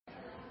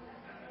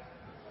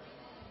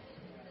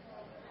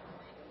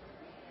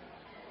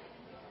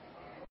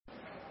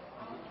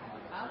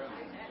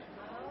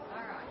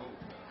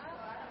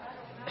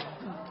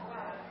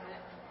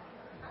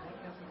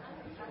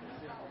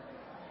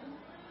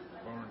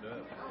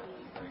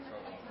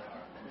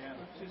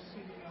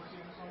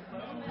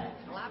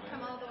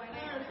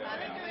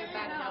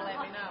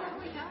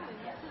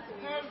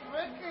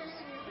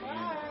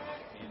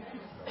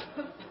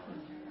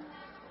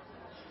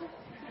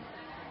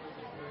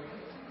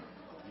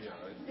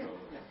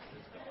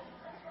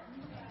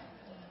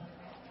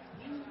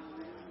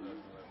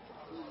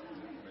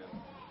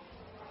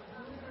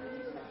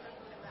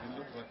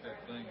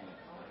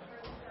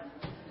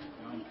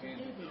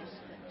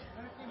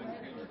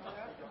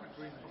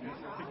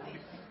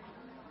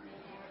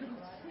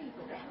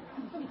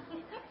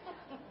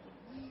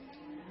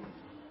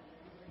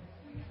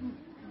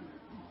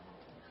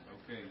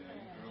Okay, now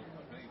you girls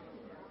behave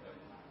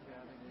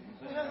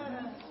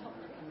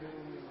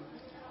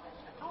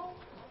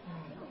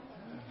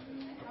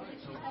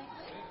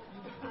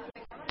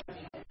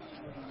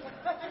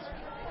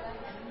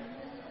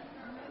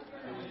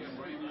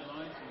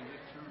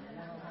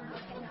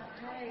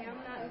I'm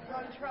not in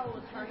control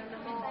of turning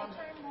them on.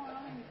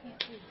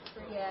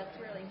 Yeah, it's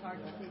really hard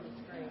to see the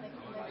screen.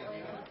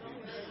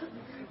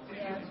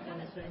 Yeah.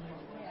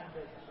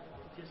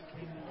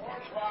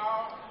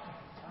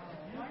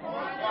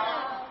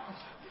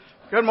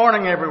 Good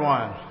morning,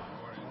 everyone.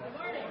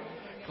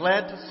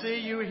 Glad to see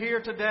you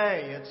here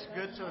today. It's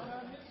good to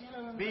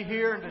be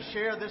here and to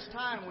share this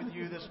time with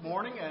you this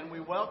morning, and we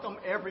welcome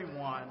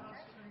everyone.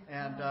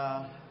 And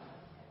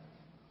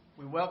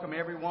we welcome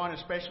everyone,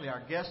 especially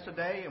our guests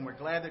today, and we're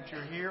glad that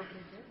you're here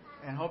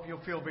and hope you'll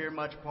feel very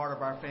much part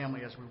of our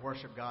family as we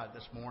worship God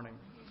this morning.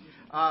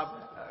 I'd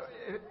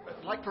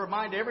like to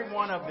remind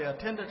everyone of the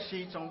attendance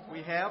sheets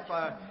we have.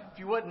 If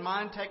you wouldn't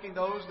mind taking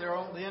those, they're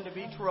on the end of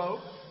each row.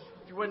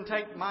 If you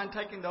wouldn't mind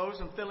taking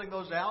those and filling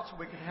those out so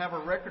we could have a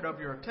record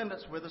of your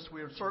attendance with us,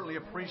 we would certainly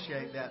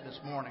appreciate that this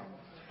morning.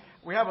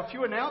 We have a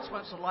few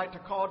announcements I'd like to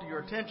call to your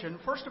attention.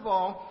 First of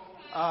all,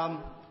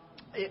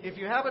 if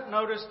you haven't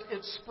noticed,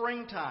 it's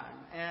springtime.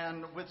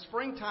 And with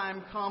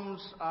springtime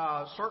comes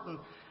certain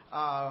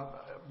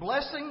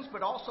blessings,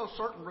 but also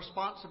certain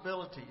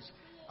responsibilities.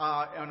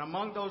 And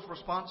among those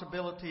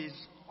responsibilities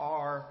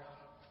are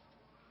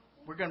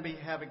we're going to be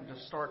having to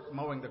start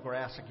mowing the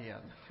grass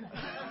again.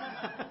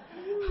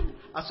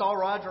 I saw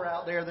Roger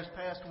out there this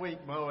past week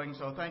mowing,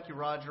 so thank you,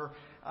 Roger.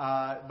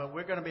 But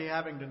we're going to be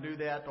having to do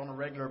that on a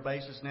regular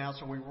basis now.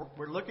 So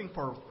we're looking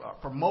for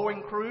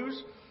mowing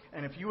crews.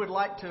 And if you would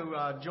like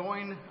to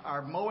join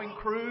our mowing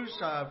crews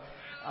to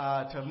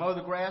mow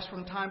the grass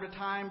from time to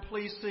time,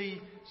 please see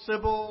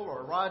Sybil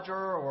or Roger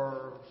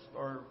or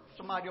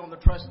somebody on the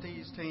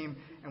trustees team,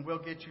 and we'll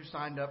get you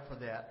signed up for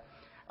that.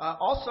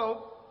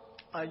 Also,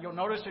 you'll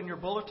notice in your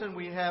bulletin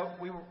we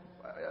were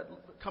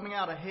coming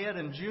out ahead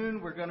in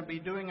June. We're going to be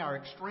doing our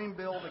extreme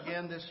build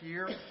again this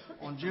year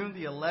on June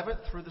the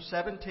 11th through the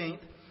 17th.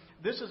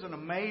 This is an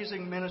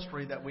amazing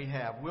ministry that we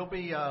have. We'll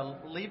be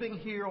leaving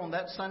here on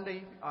that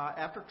Sunday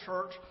after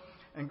church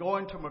and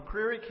going to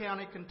McCreary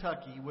County,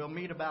 Kentucky. We'll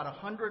meet about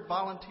 100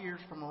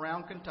 volunteers from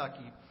around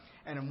Kentucky,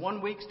 and in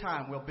 1 week's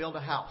time we'll build a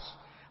house.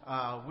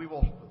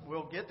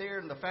 We'll get there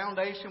and the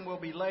foundation will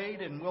be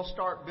laid, and we'll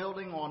start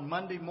building on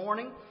Monday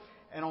morning.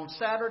 And on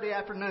Saturday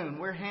afternoon,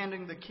 we're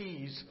handing the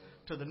keys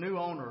to the new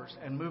owners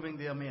and moving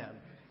them in,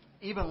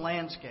 even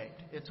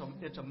landscaped.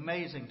 It's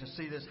amazing to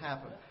see this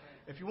happen.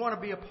 If you want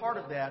to be a part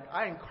of that,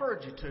 I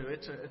encourage you to.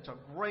 It's a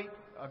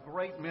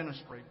great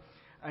ministry,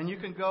 and you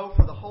can go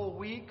for the whole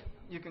week.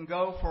 You can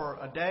go for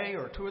a day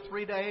or 2 or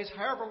 3 days,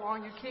 however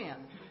long you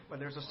can. But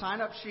there's a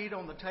sign-up sheet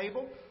on the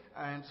table,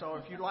 and so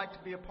if you'd like to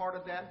be a part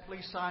of that,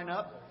 please sign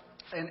up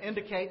and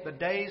indicate the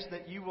days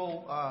that you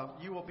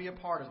will be a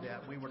part of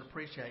that. We would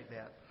appreciate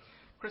that.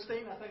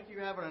 Christine, I think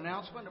you have an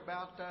announcement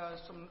about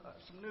some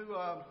new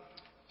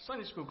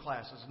Sunday school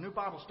classes, new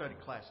Bible study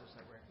classes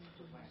that we're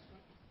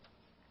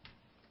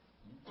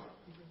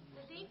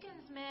The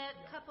deacons met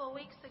a couple of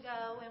weeks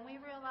ago, and we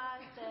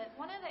realized that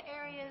one of the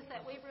areas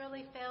that we've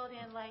really failed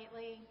in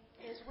lately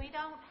is we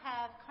don't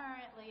have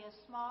currently a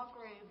small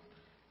group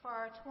for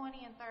our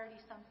 20 and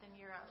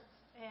 30-something-year-olds.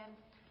 And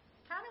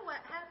kind of what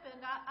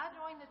happened, I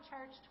joined the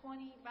church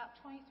about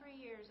 23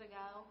 years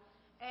ago,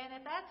 and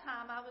at that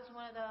time I was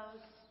one of those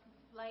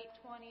late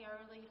 20,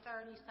 early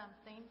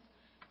 30-somethings,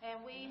 and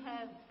we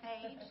have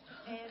aged,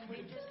 and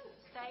we just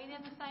stayed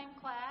in the same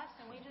class,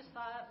 and we just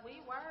thought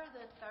we were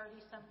the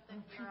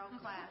 30-something-year-old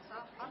class.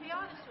 I'll be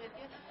honest with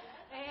you.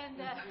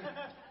 And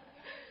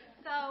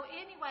so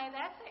anyway,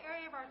 that's the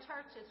area of our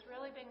church that's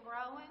really been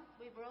growing.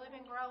 We've really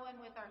been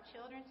growing with our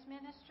children's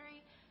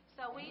ministry,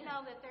 so we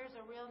know that there's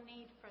a real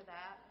need for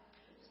that.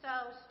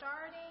 So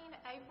starting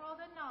April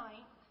the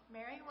 9th,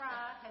 Mary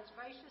Rye has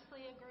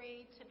graciously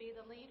agreed to be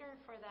the leader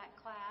for that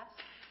class.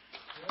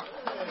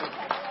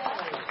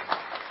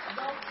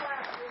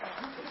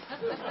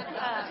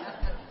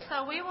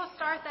 So we will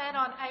start that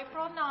on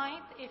April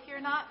 9th. If you're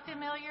not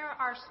familiar,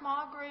 our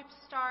small groups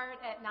start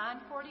at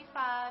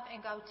 9:45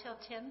 and go till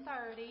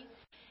 10:30.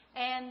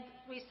 And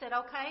we said,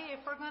 okay, if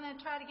we're going to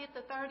try to get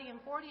the 30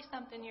 and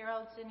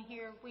 40-something-year-olds in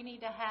here, we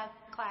need to have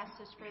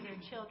classes for their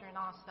children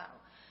also.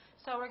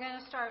 So we're going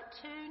to start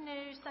 2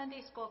 new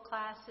Sunday school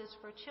classes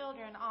for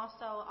children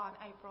also on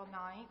April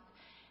 9th.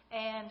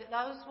 And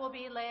those will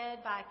be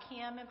led by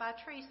Kim and by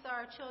Teresa,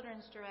 our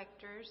children's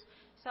directors.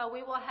 So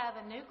we will have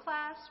a new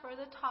class for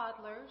the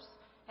toddlers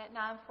at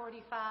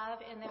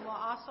 9:45, and then we'll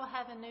also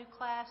have a new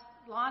class.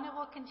 Lana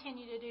will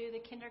continue to do the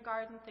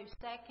kindergarten through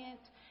 2nd,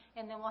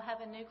 and then we'll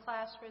have a new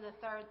class for the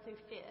 3rd through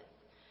 5th.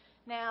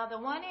 Now, the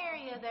one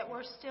area that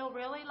we're still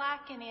really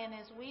lacking in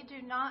is we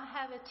do not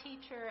have a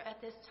teacher at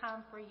this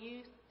time for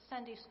youth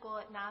Sunday school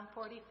at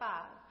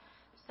 9:45.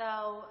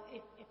 So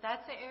if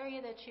that's an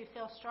area that you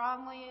feel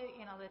strongly,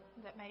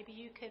 that maybe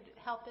you could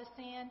help us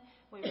in,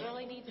 we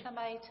really need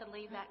somebody to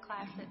lead that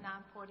class at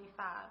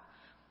 9:45.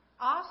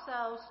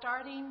 Also,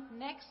 starting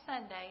next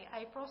Sunday,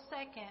 April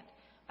 2nd,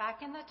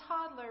 back in the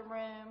toddler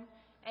room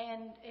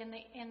and in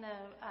the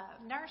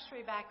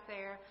nursery back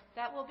there,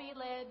 that will be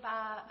led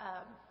by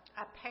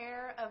a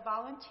pair of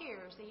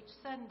volunteers each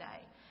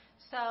Sunday.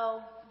 So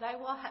they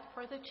will have,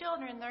 for the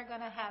children, they're going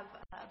to have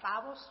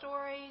Bible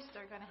stories,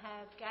 they're going to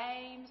have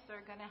games,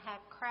 they're going to have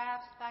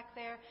crafts back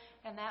there,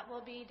 and that will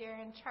be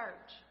during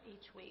church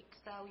each week.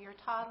 So your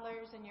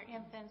toddlers and your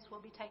infants will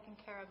be taken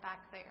care of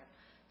back there.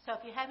 So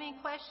if you have any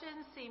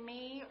questions, see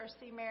me or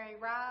see Mary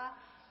Rye,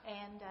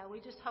 and we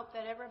just hope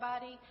that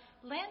everybody...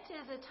 Lent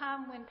is a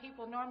time when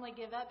people normally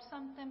give up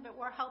something, but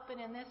we're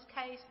hoping in this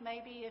case,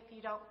 maybe if you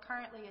don't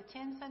currently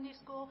attend Sunday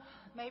school,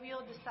 maybe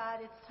you'll decide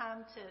it's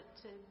time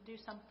to do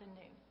something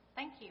new.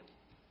 Thank you.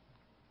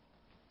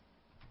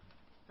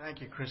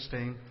 Thank you,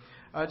 Christine.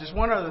 Just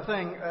one other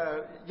thing.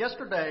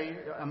 Yesterday,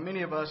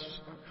 many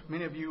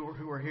of you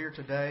who are here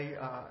today,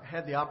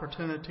 had the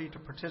opportunity to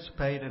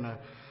participate in a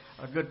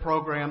good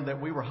program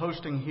that we were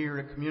hosting here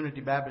at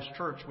Community Baptist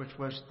Church, which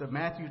was the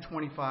Matthew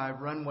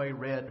 25 Runway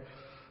Red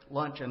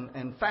lunch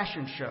and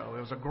fashion show. It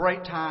was a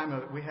great time.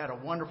 We had a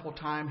wonderful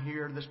time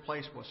here. This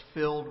place was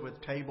filled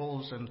with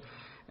tables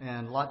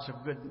and lots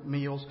of good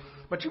meals.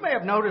 But you may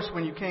have noticed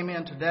when you came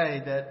in today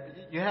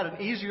that you had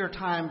an easier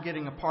time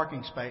getting a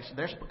parking space.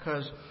 That's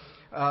because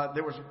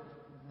there was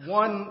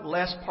one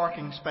less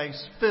parking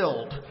space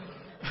filled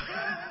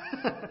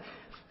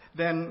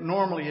than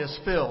normally is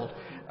filled.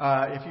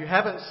 If you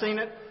haven't seen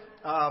it,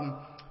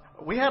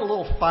 we had a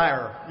little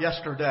fire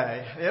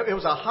yesterday. It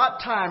was a hot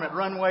time at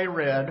Runway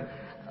Red.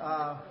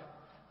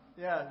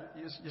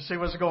 You see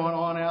what's going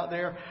on out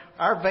there?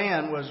 Our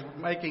van was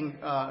making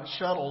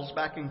shuttles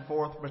back and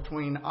forth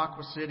between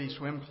Aqua City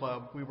Swim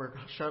Club. We were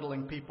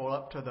shuttling people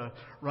up to the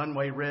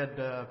Runway Red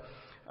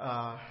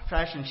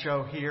fashion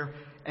show here,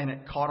 and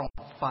it caught on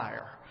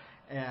fire.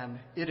 And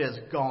it is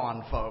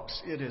gone, folks.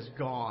 It is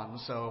gone.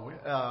 So,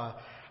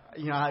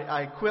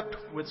 I quipped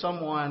with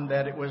someone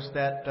that it was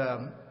that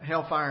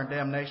hellfire and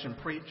damnation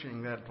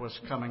preaching that was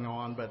coming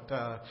on,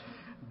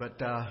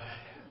 but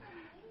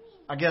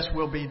I guess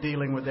we'll be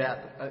dealing with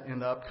that in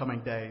the upcoming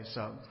days.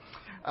 So,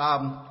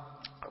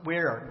 we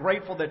are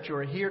grateful that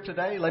you're here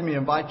today. Let me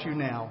invite you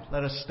now.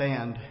 Let us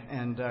stand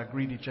and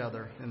greet each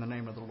other in the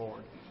name of the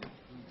Lord.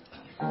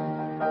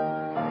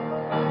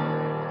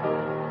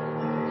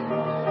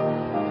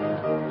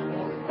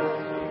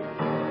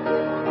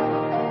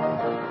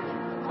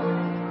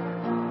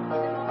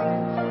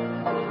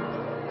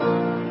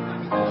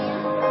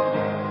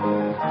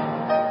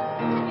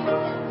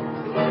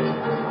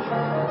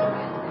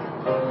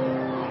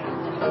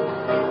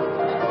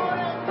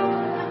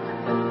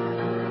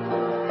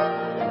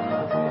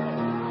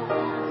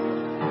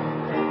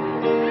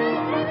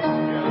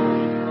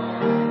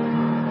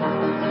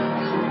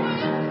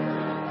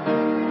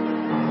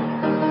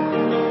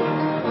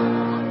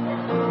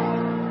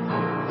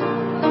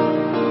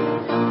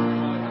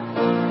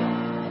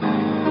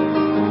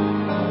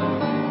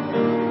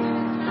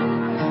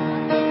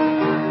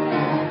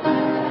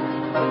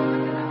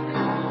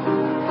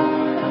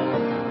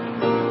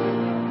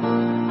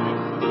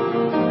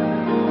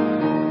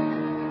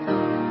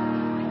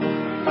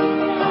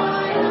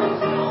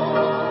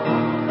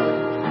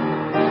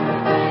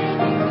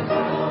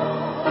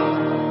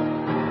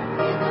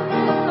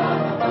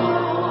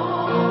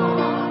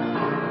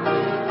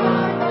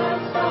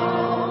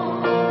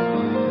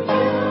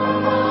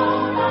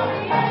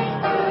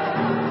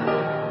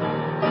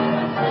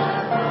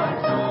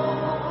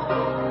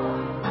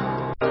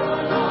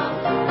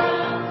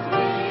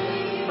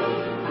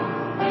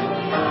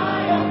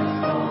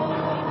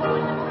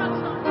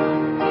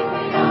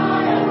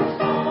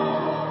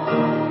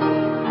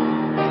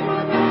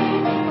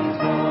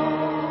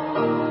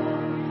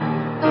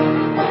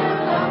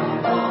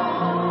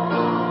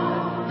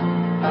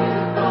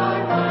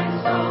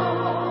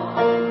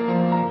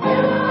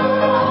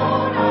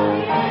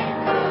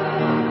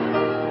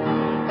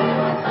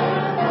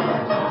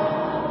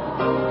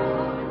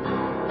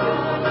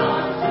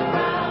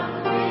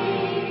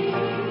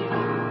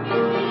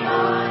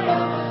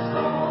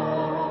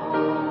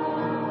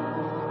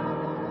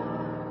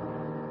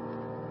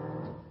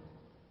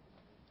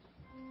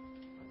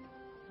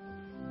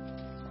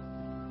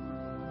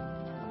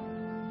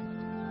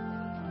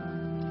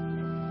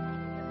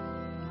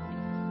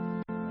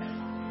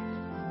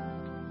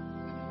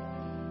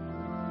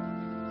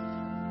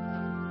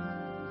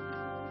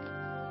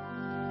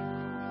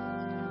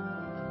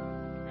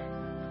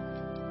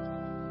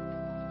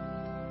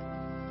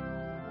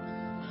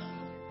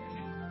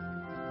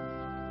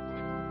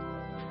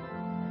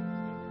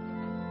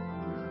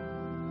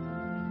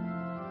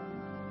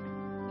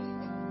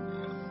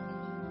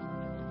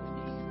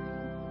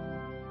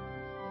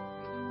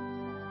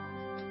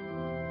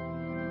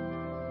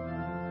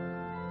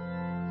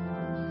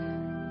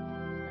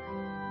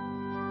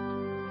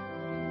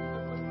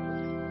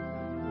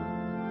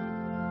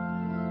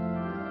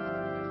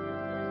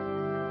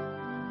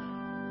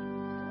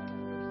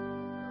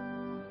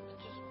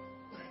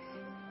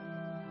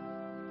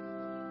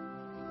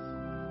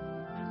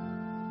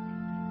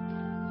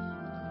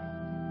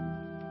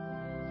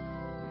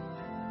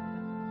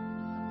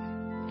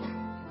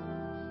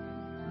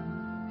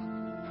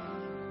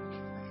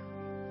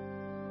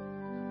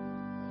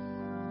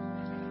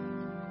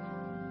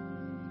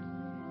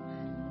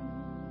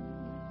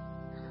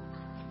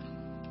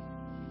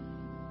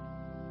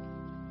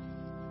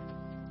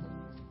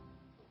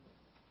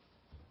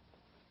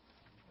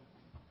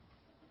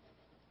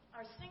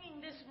 Our singing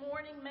this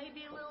morning may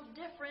be a little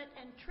different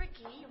and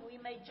tricky. We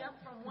may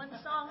jump from one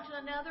song to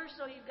another,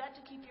 so you've got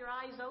to keep your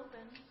eyes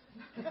open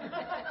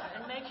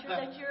and make sure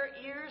that your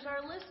ears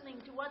are listening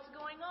to what's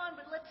going on.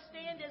 But let's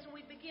stand as we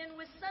begin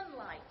with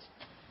Sunlight.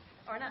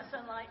 Or not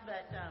Sunlight,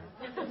 but...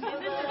 It's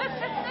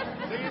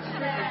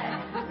tricky.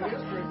 It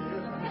is tricky,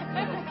 isn't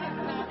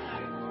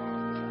it?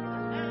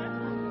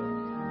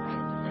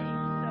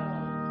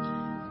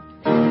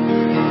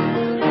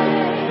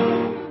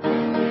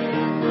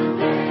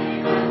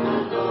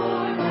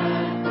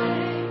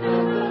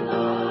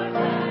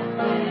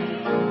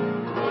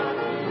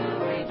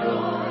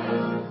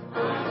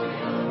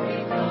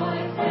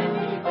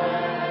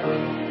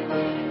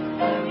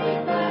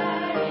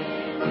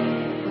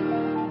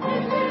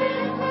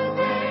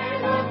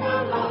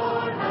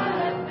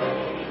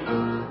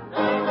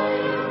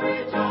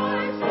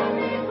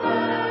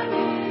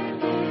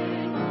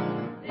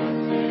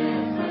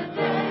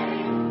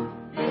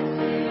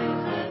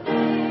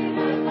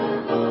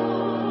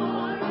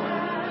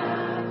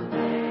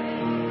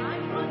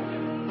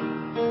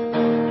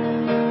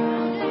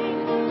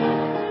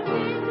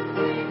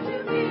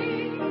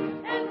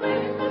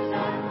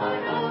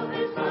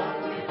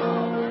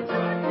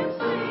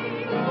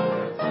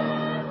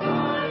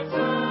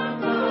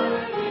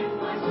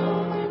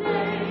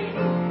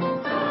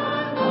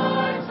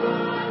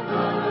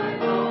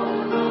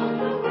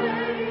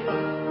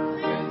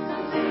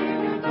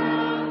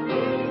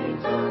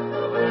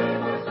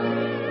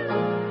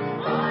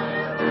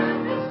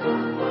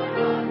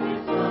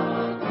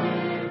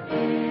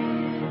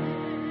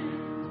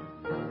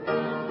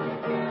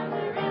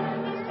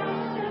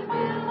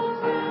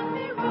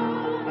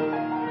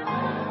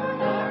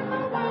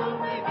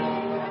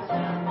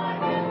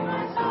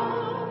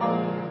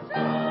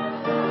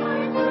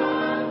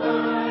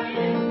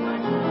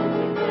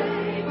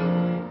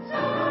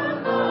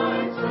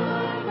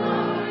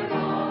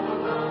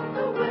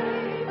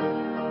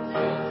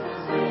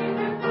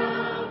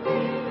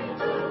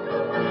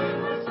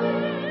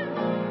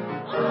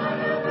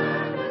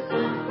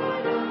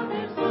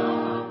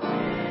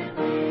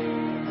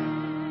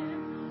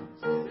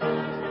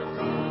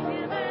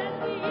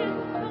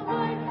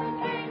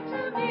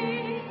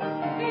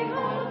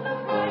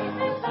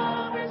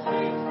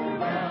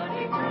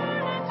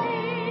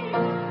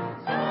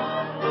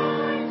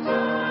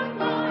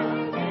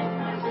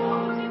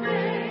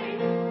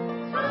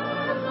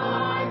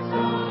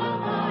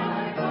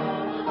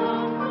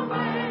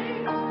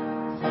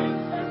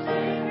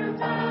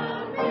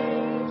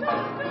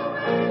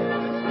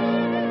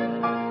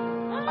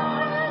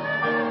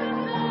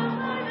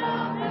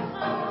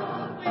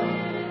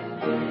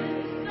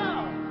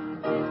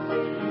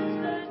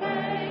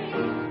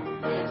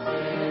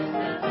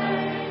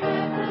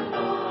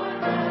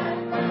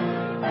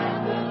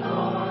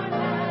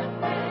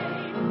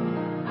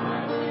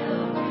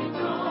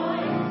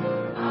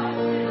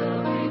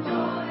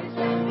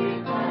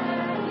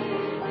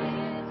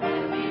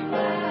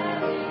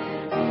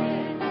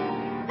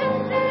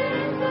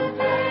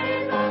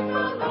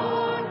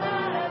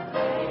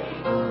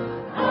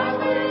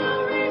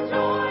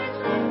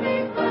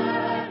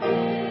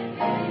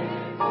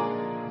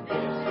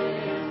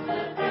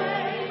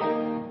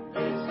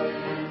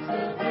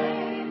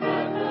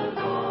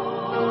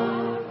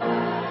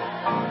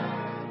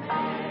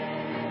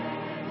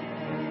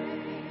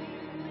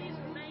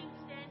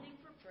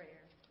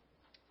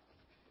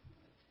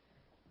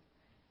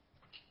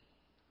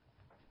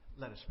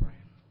 Let us pray.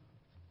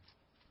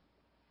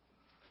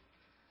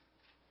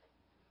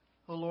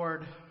 Oh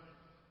Lord,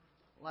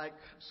 like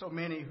so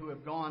many who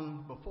have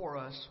gone before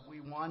us, we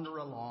wander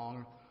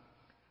along,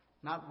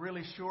 not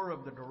really sure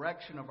of the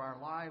direction of our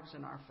lives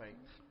and our faith.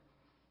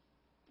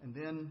 And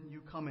then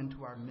you come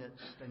into our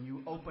midst and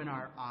you open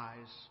our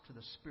eyes to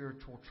the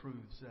spiritual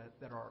truths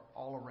that are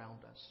all around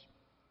us.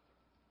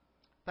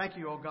 Thank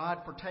you, O God,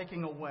 for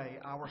taking away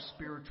our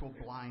spiritual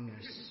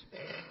blindness.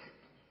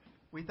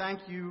 We thank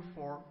you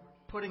for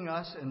putting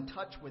us in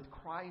touch with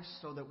Christ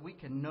so that we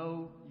can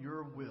know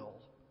your will.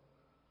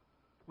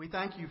 We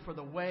thank you for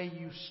the way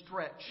you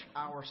stretch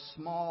our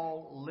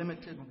small,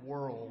 limited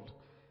world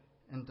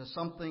into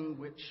something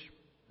with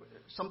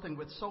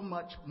so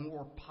much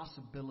more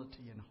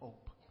possibility and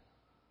hope.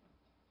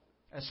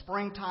 As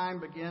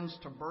springtime begins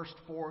to burst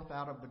forth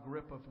out of the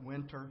grip of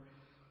winter,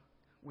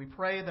 we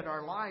pray that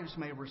our lives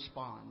may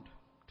respond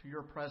to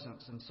your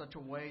presence in such a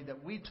way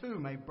that we too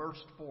may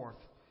burst forth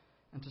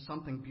into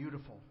something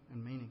beautiful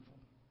and meaningful.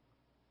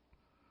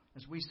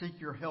 As we seek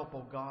your help,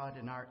 O God,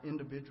 in our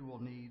individual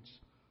needs,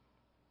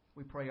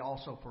 we pray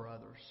also for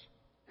others,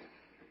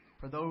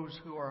 for those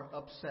who are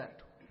upset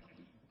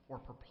or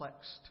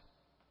perplexed,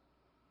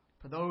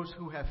 for those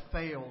who have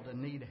failed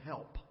and need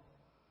help,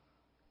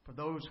 for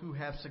those who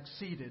have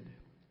succeeded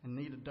and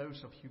need a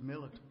dose of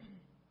humility,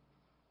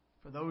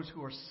 for those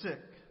who are sick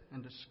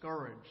and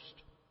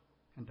discouraged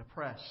and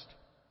depressed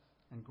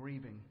and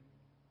grieving.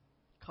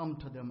 Come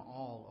to them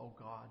all, O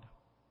God.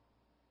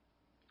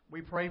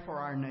 We pray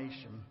for our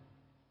nation.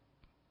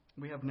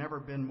 We have never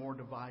been more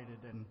divided,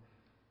 and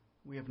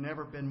we have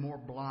never been more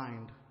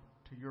blind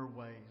to your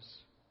ways.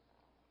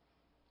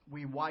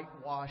 We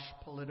whitewash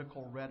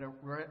political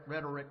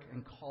rhetoric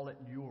and call it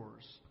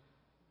yours.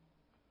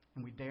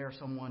 And we dare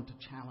someone to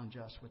challenge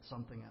us with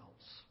something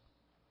else.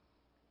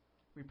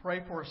 We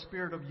pray for a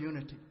spirit of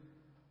unity.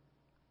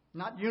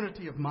 Not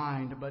unity of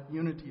mind, but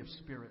unity of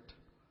spirit.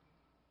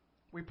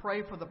 We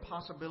pray for the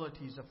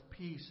possibilities of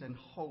peace and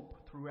hope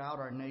throughout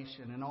our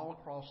nation and all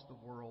across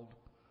the world.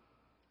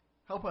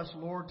 Help us,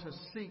 Lord, to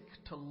seek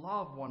to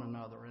love one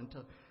another and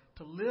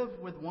to live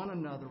with one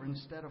another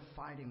instead of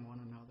fighting one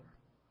another.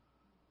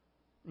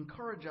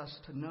 Encourage us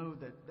to know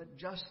that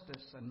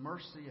justice and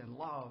mercy and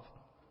love,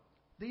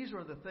 these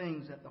are the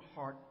things at the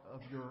heart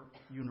of your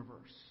universe.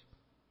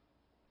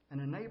 And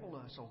enable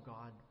us, O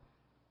God,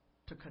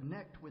 to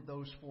connect with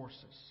those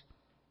forces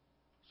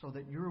so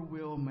that your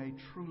will may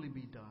truly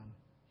be done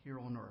here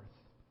on earth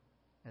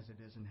as it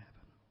is in heaven.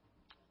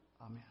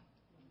 Amen.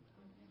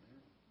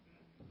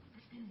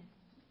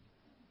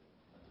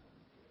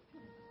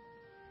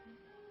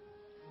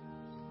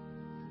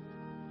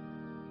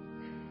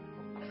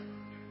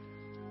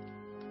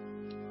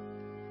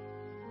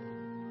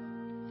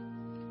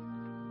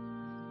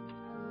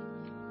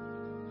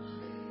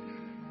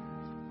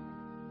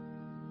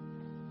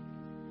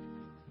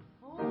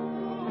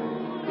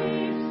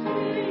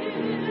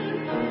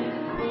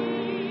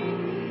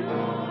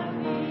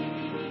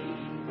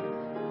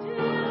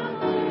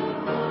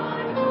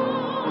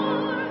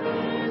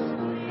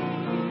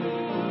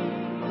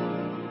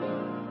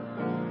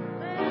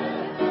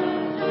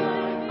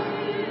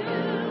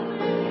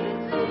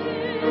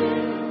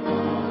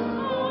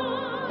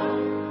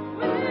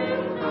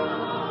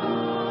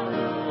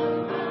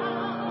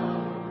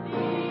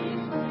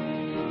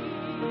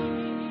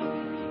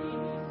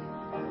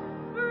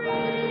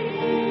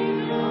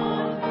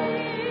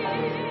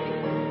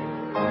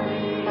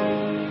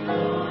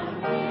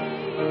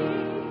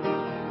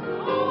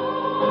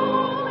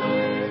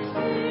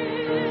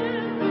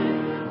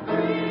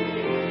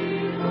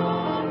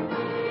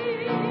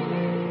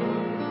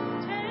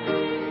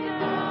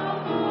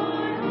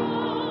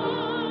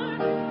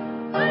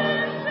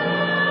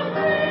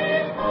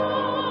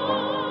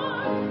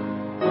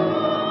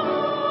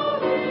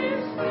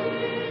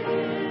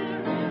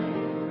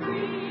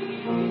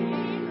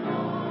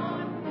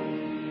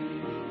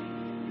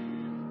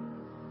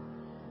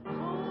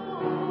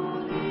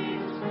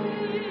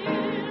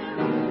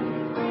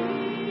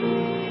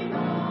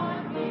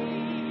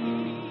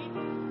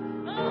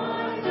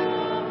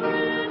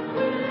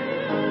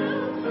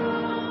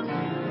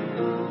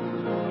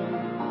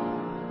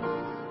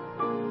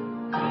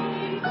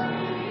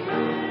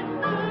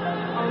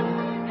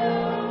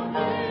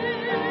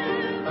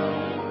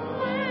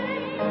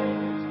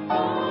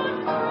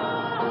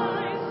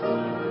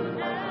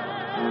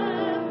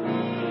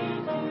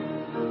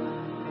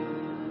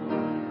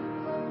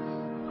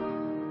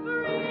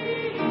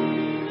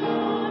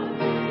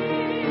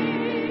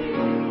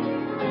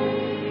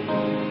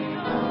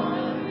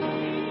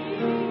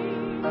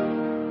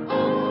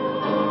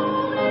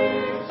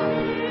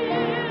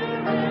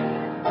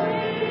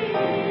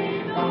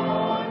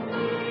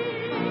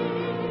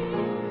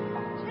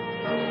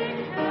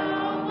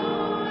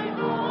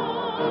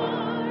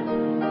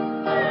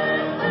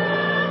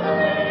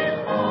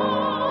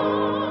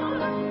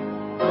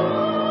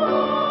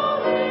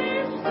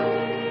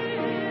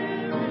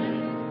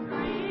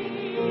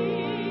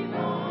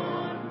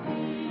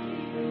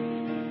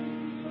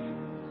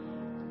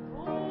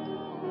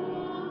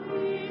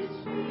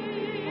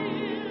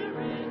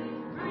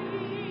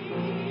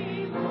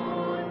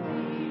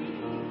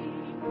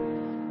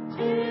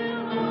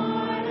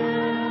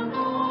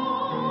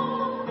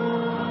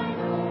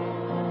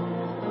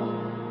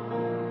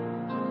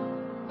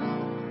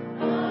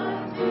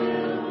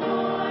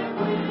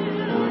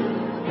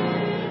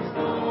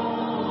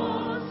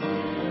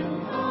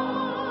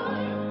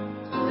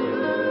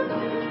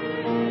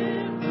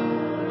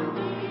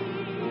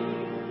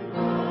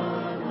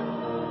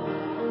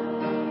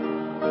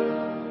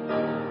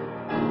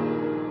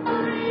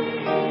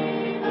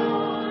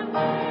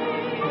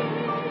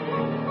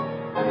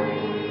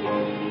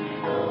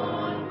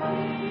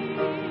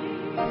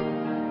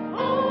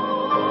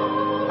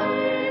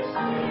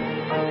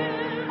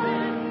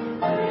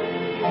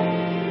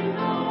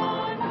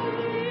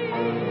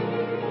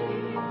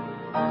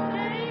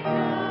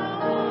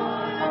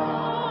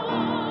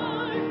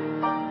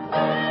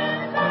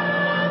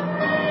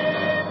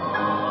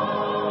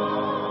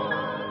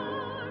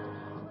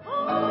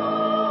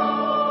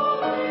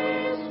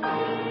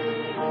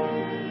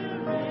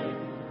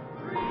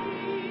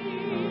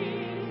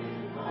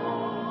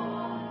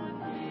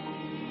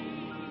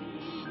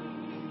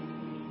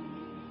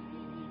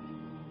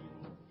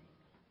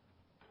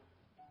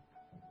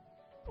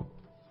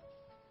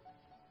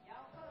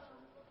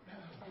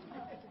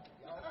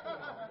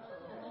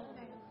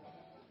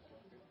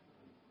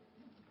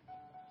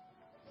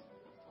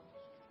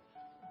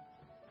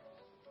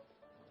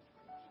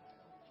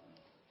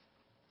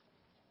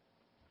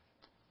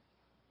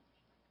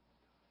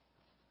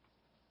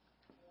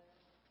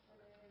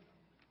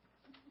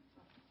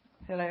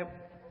 Hello.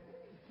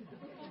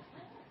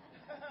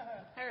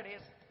 There it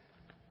is.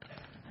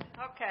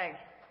 Okay.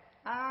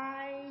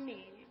 I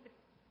need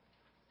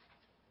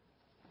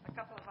a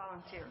couple of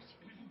volunteers.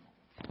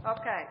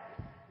 Okay.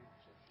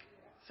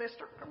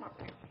 Sister, come up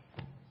here.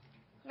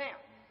 Now,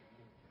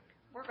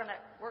 we're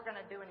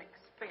gonna do an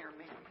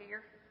experiment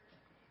here.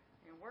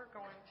 And we're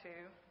going to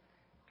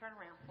turn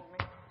around for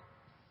me.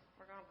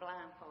 We're going to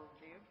blindfold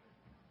you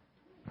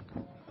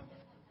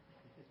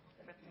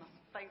with my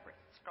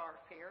favorite scarf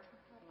here.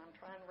 And I'm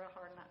trying real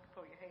hard not to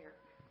pull your hair.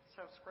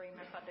 So scream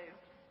if I do.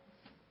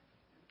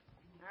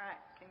 All right.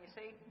 Can you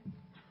see?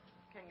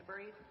 Can you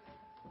breathe?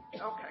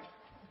 Okay.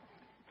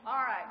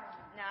 All right.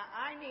 Now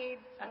I need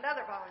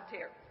another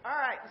volunteer.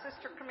 All right,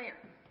 sister, come here.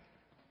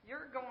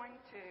 You're going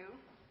to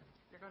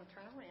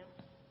turn around.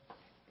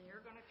 And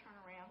you're going to turn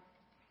around.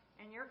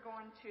 And you're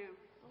going to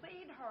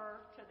lead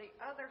her to the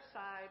other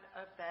side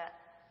of that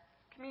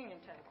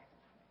communion table.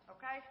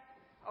 Okay?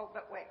 Oh,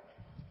 but wait.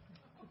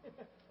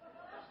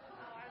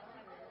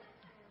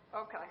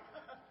 Okay.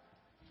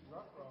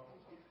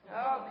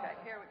 Okay,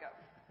 here we go.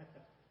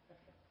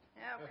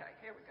 Okay,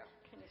 here we go.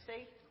 Can you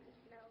see?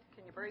 No.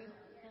 Can you breathe?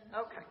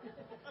 Okay.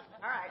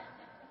 All right.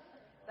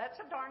 That's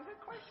a darn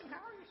good question. How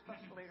are you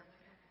supposed to lead her?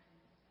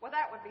 Well,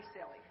 that would be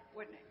silly,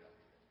 wouldn't it?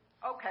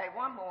 Okay,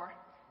 one more.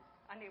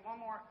 I need one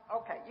more.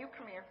 Okay, you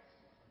come here.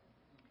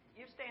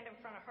 You stand in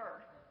front of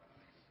her.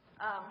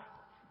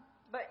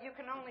 But you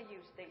can only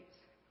use these.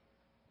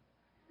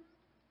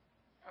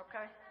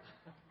 Okay?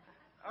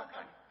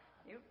 Okay.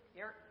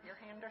 Your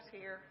hand is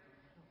here.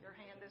 Your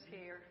hand is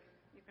here.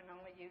 You can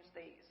only use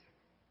these.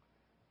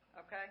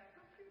 Okay?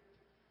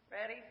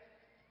 Ready?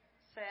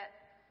 Set.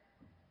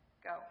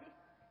 Go.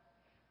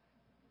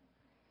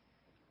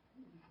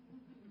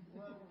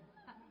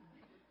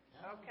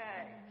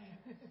 Okay.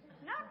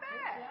 Not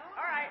bad.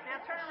 All right, now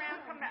turn around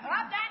and come back. Oh,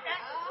 that.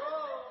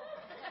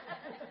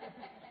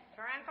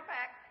 Turn around and come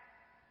back.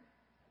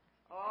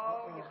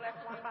 Oh, you've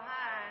left one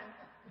behind.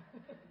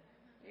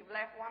 You've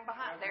left one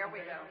behind. There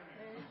we go.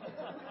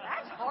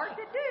 That's hard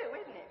to do,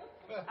 isn't it?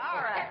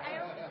 All right.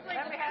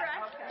 Let me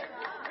have. Okay.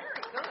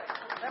 Very good.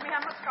 Let me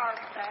have my scarf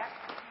back.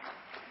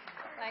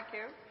 Thank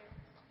you.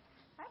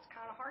 That's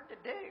kind of hard to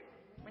do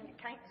when you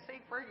can't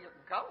see where you're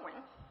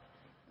going.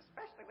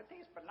 Especially with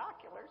these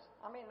binoculars.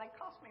 I mean, they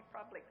cost me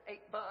probably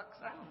 $8.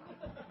 I don't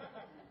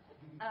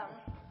know.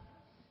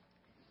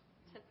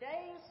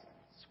 Today's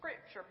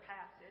scripture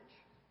passage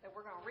that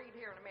we're going to read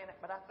here in a minute,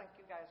 but I think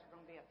you guys are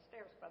going to be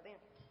upstairs by then,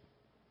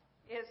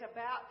 is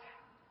about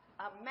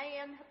a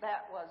man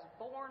that was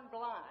born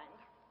blind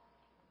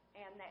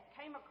and that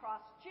came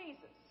across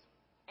Jesus.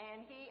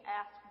 And he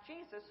asked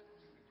Jesus,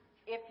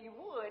 if you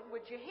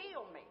would you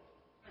heal me?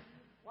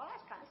 Well,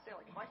 that's kind of a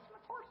silly question.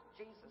 Of course,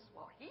 Jesus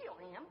will heal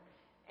him.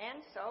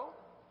 And so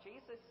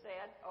Jesus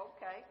said,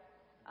 okay.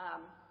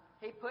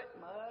 He put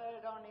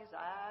mud on his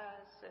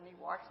eyes and he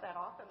washed that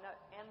off,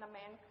 and the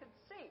man could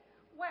see.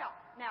 Well,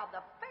 now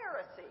the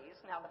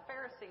Pharisees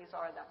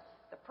are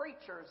the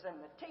preachers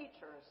and the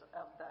teachers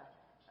of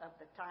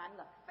the time.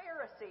 The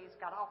Pharisees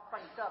got all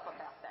cranked up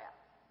about that.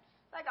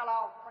 They got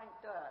all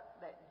cranked up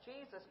that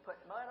Jesus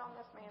put mud on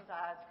this man's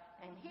eyes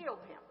and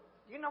healed him.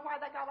 Do you know why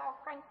they got all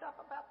cranked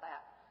up about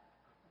that?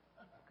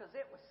 Because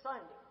it was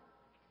Sunday.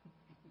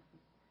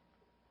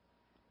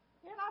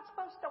 You're not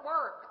supposed to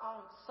work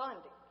on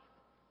Sunday,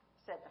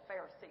 said the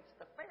Pharisees.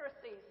 The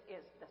Pharisees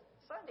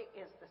Sunday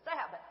is the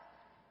Sabbath,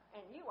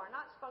 and you are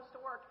not supposed to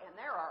work. And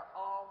there are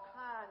all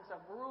kinds of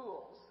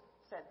rules,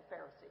 said the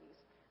Pharisees,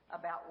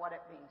 about what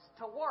it means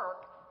to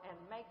work, and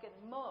making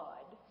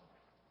mud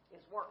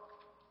is work,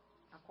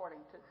 according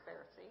to the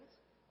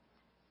Pharisees.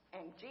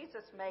 And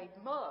Jesus made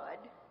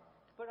mud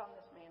to put on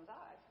this man's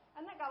eyes,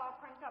 and they got all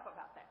cranked up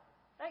about that.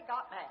 They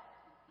got mad.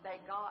 They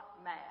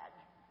got mad.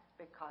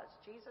 Because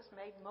Jesus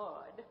made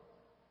mud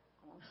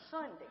on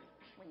Sunday,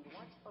 when you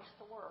weren't supposed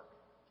to work,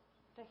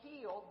 to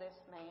heal this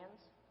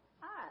man's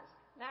eyes.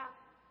 Now,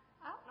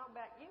 I don't know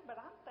about you,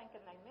 but I'm thinking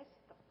they missed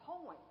the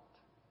point.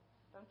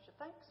 Don't you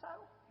think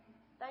so?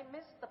 They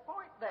missed the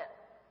point that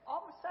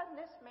all of a sudden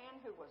this man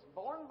who was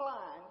born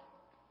blind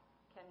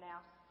can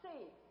now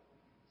see.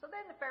 So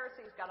then the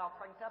Pharisees got all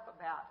cranked up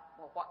about,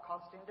 well, what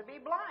caused him to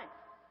be blind?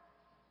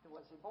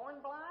 Was he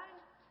born blind?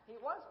 He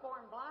was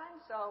born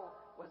blind, so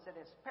was it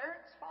his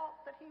parents'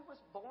 fault that he was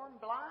born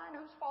blind?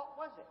 Whose fault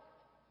was it?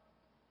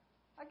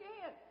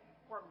 Again,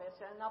 we're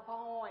missing the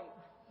point.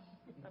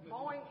 The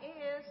point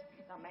is,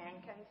 the man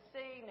can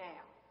see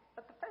now.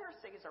 But the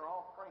Pharisees are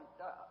all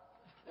cranked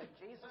up that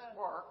Jesus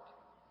worked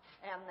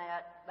and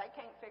that they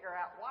can't figure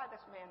out why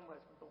this man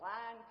was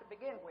blind to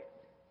begin with.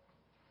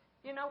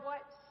 You know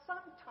what?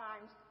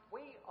 Sometimes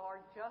we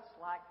are just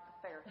like the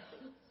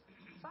Pharisees.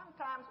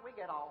 Sometimes we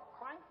get all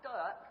cranked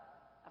up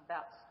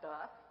about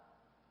stuff,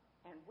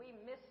 and we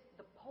miss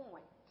the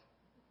point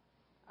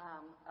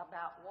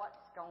about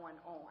what's going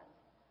on.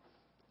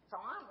 So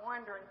I'm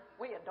wondering,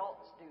 we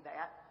adults do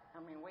that.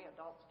 I mean, we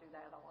adults do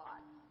that a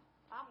lot.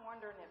 I'm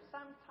wondering if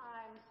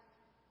sometimes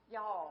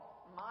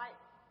y'all might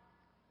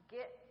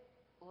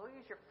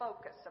lose your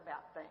focus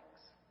about things.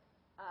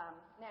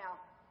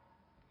 Now,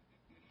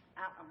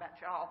 I don't know about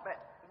y'all, but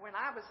when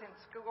I was in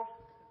school,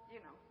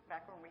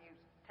 back when we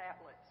used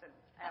tablets and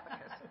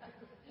abacus,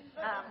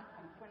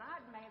 when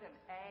I'd made an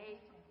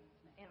A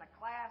in a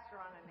class or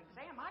on an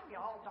exam, I'd be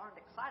all darned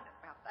excited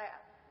about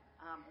that.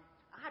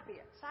 I'd be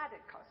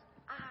excited because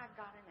I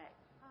got an A.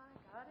 I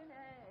got an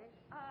A.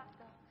 I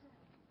got an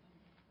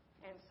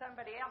A. And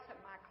somebody else in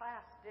my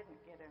class didn't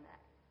get an A.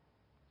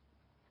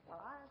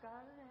 Well, I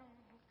got an A.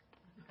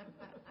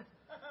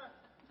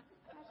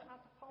 That's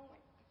not the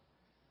point.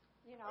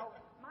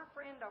 My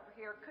friend over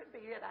here could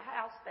be at a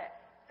house that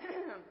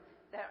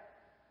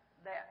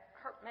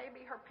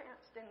maybe her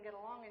parents didn't get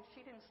along and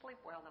she didn't sleep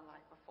well the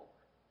night before.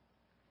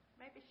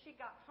 Maybe she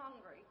got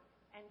hungry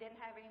and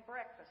didn't have any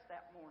breakfast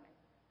that morning,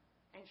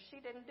 and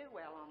she didn't do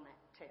well on that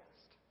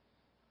test.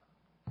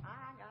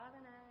 I got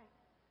an A.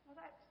 Well,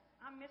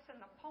 I'm missing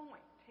the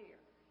point here.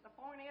 The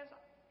point is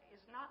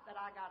not that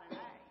I got an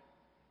A.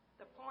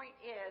 The point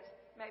is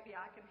maybe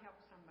I can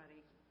help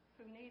somebody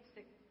who needs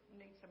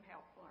some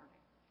help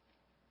learning.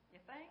 You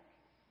think?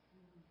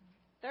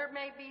 There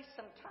may be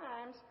some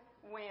times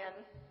when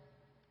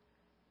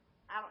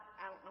I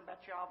don't know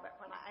about y'all, but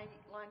when I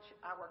eat lunch,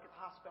 I work at the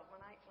hospital.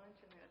 When I eat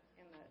lunch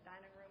in the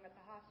dining room at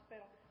the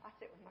hospital, I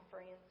sit with my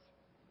friends.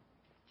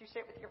 Do you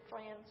sit with your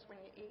friends when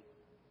you eat?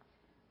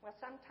 Well,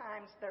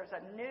 sometimes there's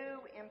a new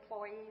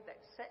employee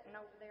that's sitting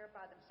over there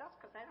by themselves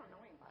because they don't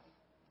know anybody,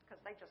 because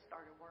they just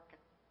started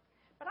working.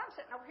 But I'm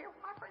sitting over here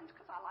with my friends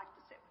because I like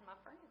to sit with my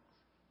friends.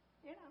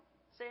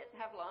 Sit and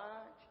have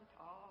lunch and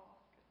talk.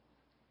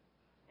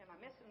 Am I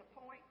missing the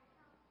point?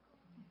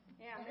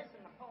 Yeah, I'm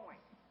missing the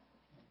point.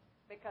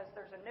 Because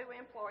there's a new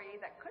employee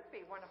that could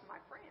be one of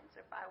my friends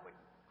if I would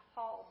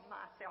haul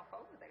myself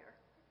over there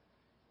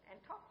and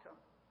talk to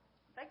them.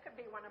 They could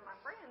be one of my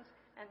friends,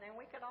 and then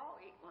we could all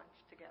eat lunch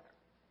together.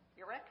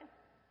 You reckon?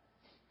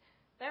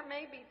 There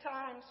may be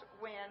times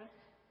when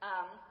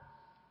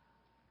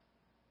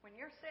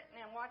you're sitting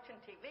and watching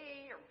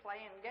TV or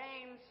playing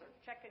games or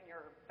checking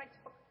your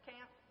Facebook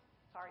account.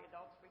 Sorry,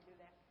 adults, we do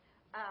that.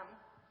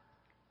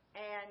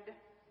 And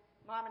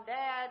Mom and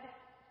Dad's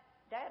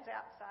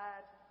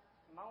outside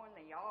mowing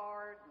the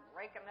yard and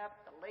raking up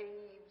the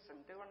leaves and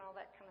doing all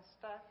that kind of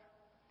stuff.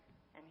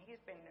 And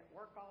he's been at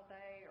work all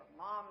day, or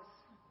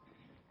Mom's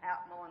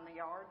out mowing the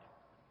yard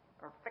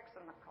or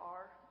fixing the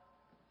car,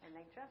 and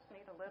they just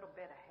need a little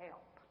bit of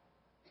help.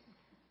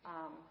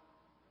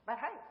 But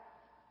hey,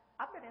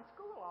 I've been in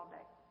school all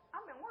day.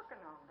 I've been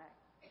working all day.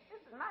 This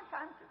is my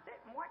time to sit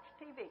and watch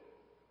TV.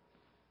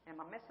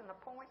 Am I missing the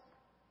point?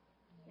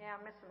 Yeah,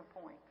 I'm missing the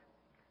point.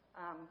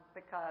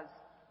 Because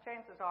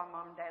chances are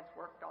Mom and Dad's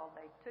worked all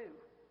day too,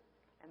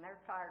 and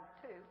they're tired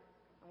too,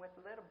 and with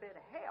a little bit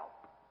of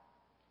help,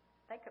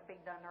 they could be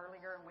done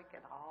earlier and we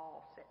could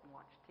all sit and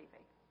watch TV.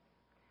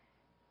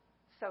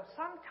 So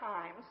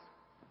sometimes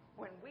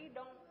when we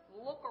don't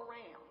look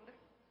around,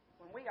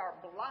 when we are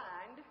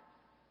blind,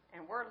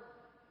 and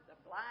the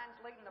blind's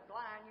leading the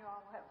blind, you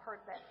all have heard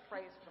that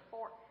phrase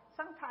before.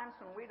 Sometimes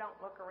when we don't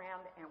look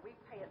around and we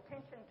pay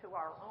attention to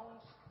our own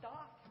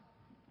stuff,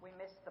 we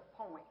miss the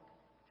point.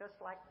 Just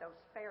like those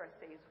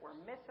Pharisees were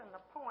missing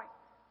the point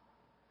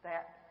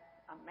that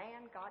a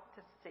man got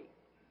to see.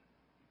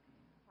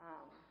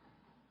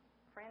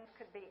 Friends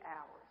could be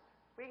ours.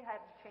 We had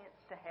a chance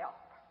to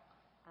help.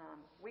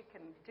 We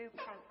can do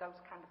those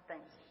kind of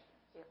things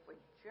if we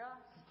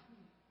just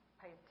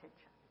pay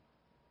attention.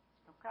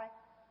 Okay?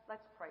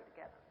 Let's pray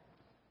together.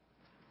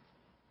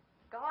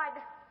 God,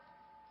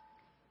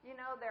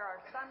 there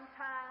are some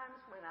times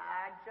when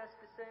I just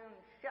as soon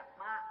shut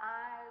my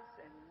eyes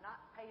and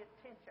not pay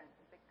attention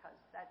because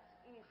that's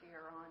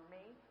easier on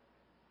me.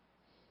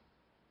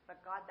 But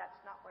God,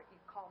 that's not what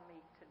you call me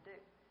to do.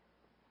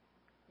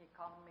 You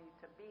call me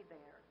to be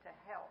there, to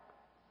help.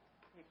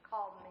 You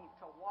called me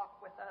to walk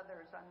with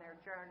others on their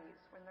journeys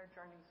when their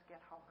journeys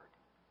get hard.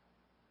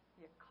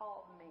 You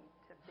called me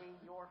to be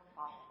your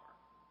follower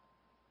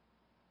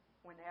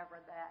whenever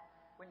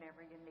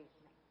you need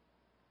me.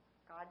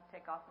 God,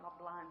 take off my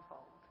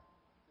blindfold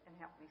and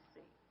help me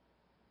see.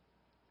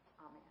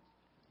 Amen.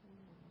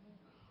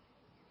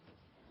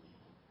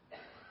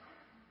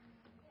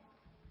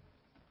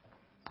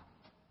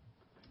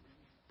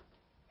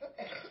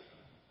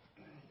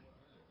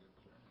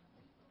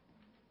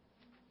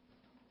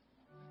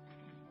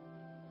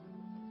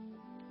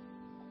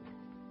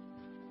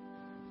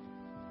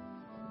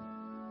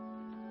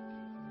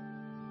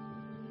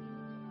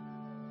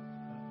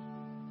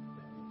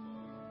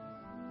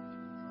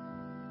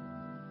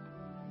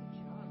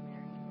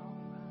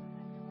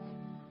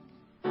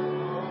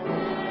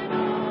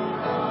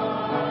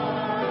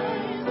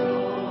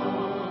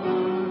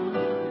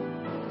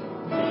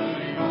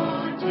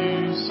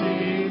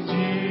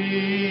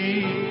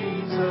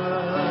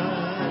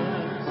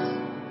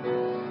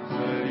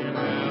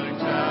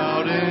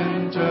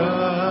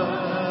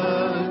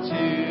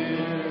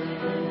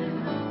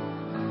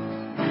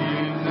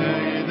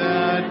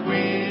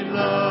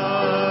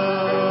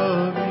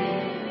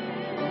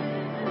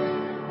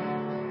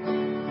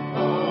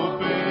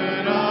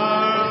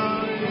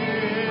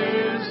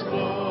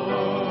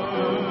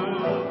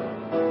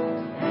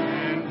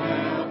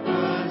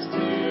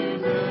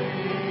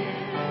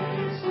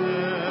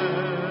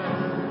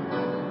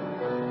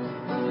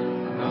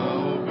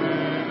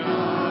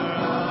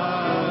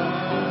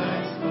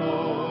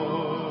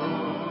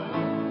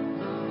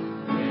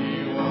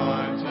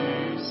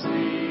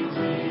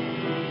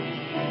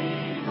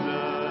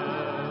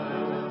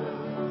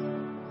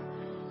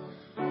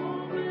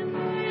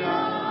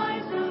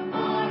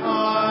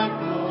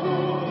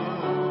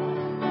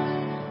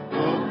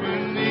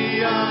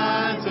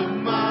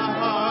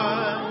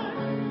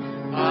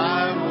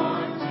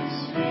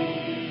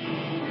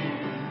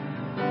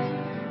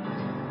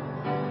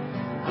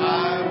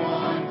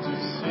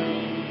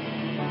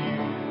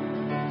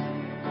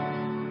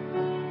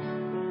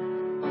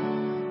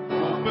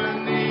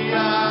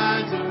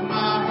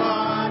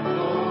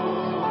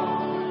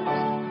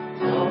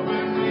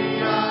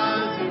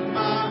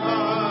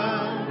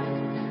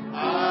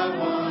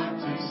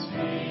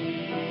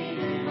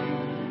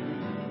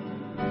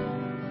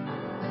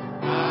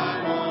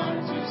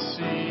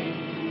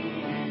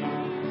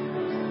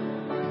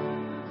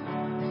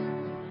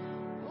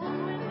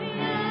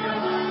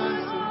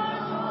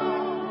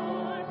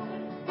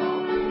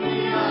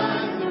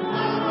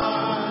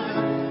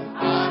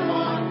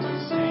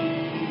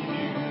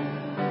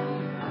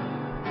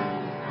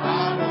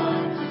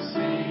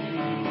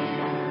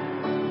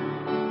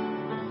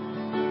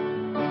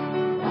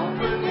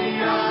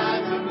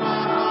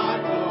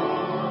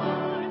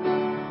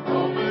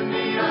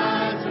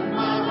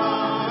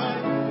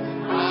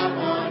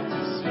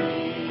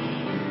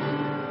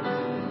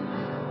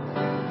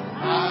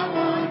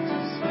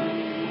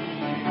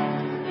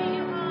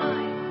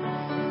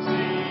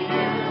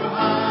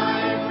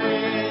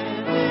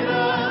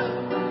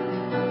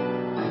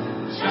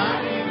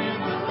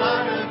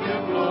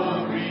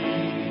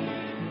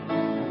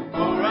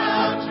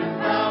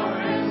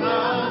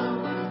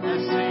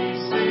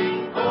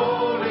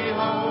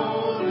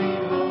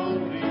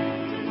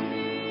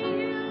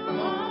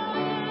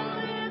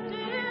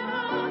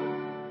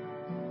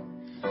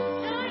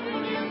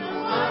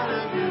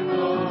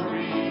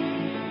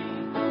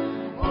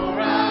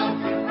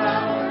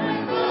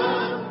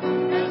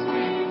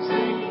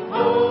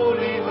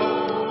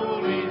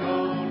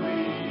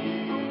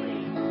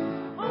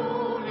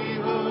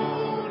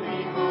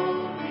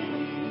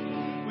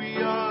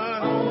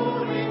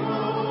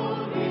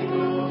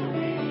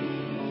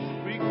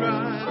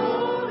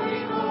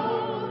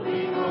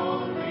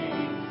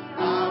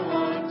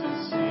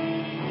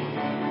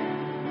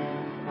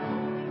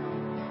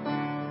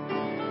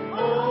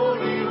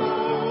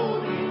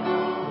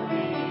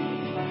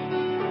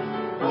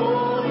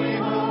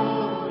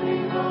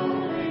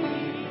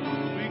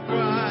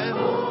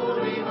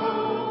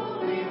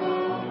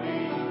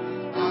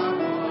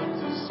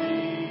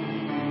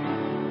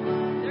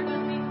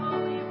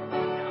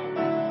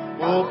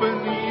 Open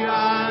the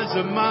eyes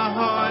of my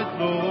heart,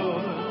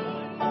 Lord.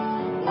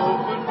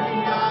 Open the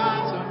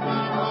eyes of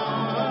my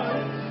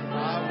heart.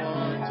 I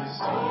want to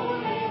see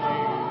you.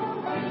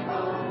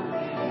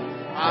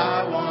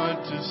 I want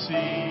to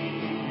see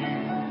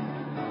you.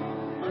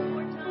 One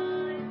more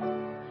time.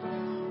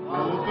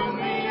 Open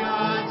the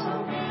eyes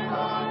of my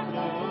heart,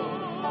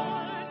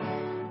 Lord.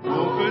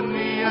 Open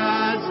the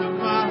eyes of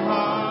my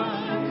heart.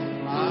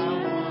 I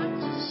want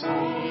to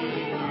see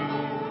you.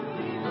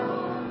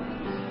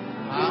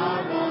 I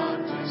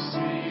want to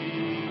see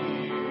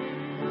you.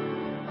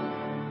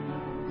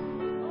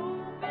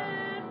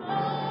 Open My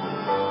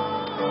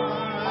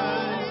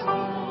eyes,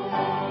 Lord.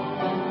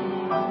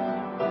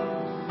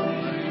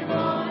 We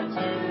want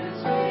to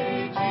see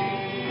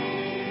Jesus.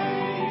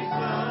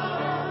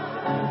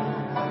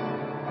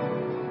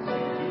 To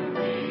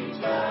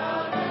reach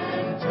out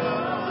and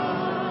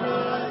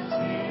touch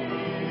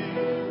Him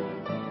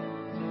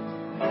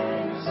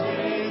and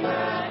say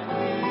that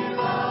we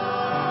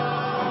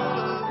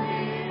love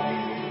Him.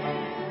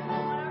 Open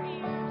our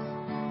ears.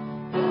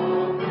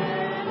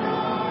 Open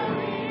our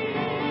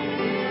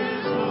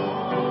ears,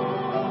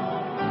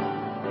 Lord,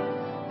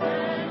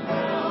 and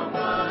help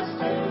us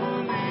to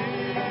listen.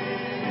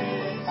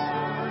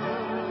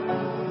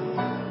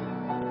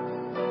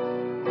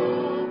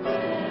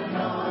 Open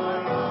our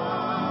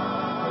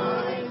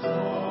eyes,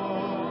 Lord.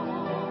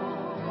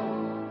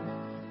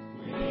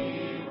 We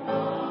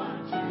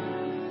want to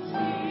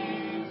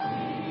see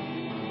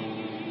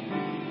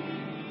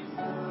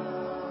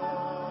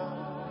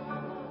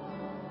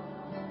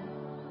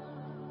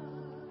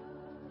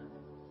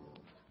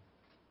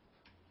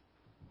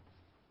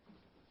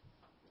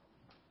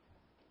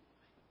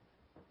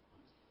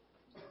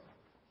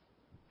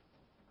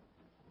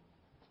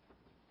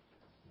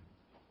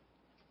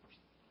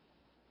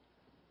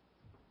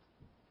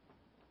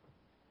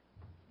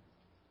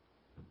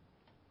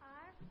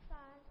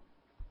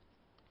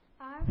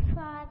Our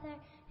Father,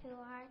 who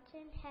art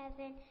in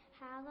heaven,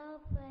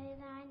 hallowed be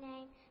thy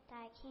name.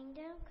 Thy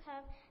kingdom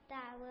come,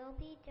 thy will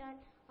be done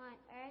on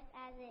earth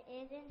as it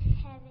is in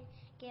heaven.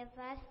 Give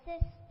us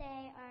this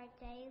day our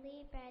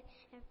daily bread,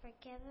 and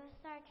forgive us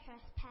our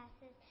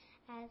trespasses,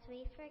 as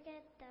we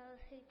forget those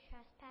who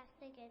trespass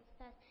against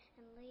us.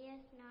 And lead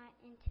us not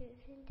into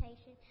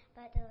temptation,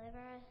 but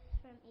deliver us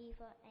from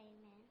evil.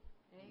 Amen.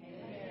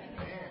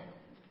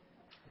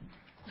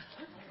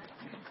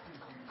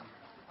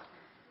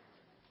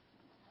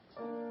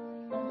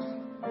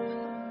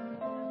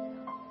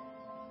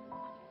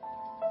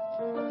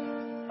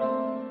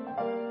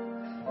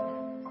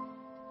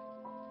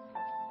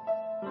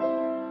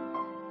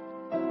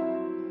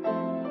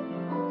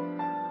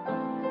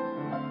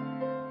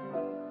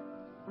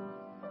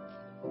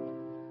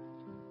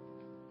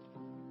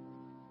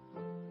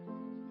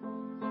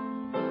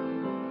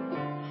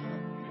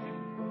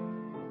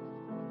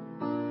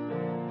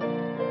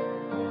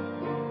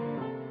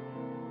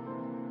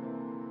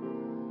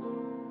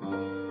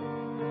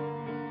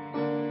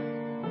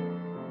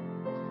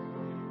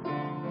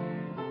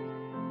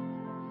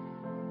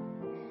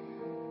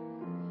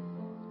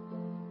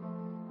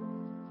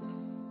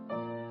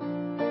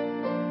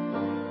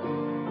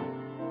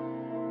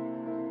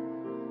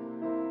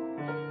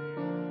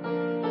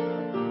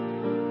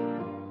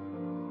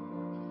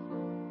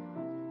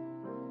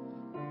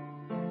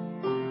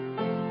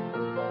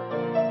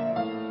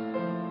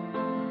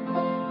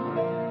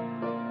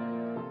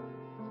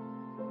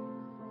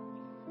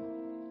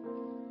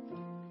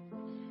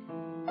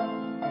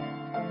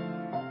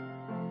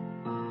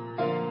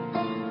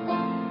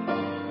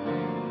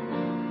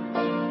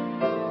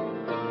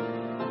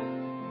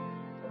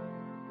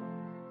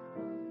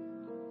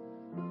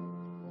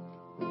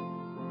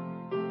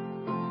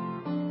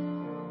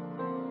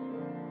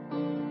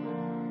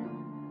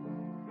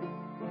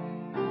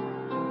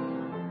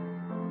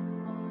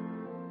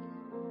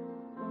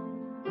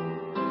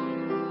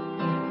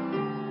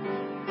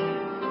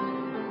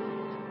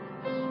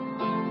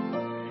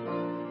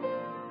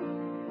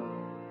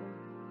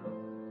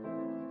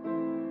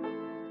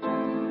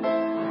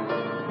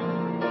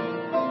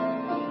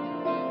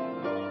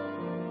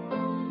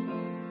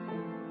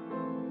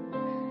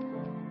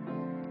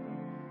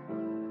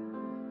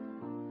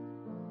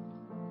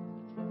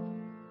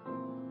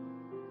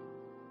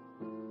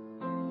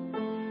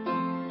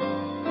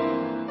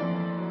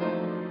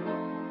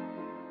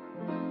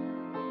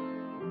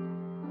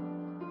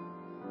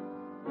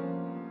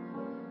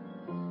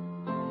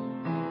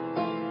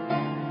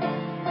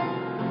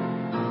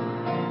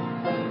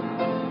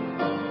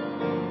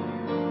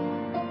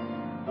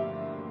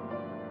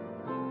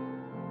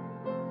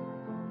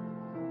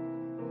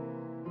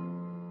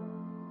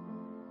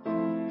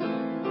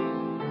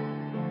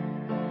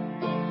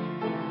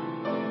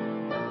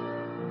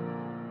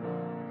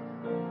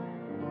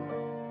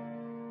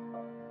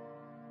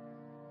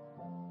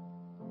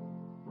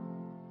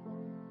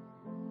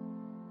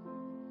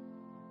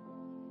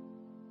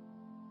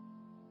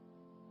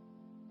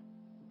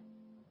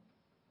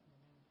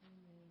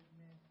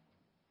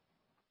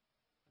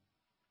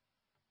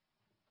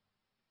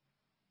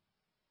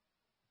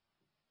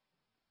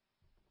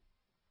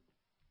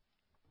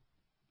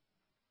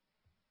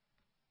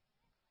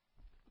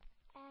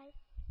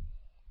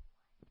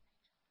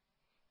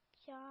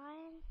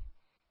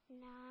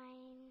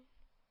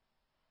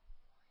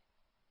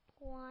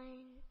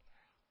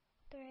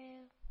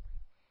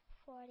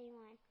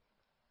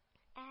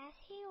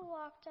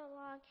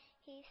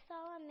 he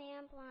saw a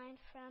man blind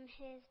from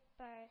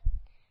birth.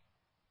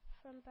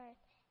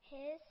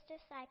 His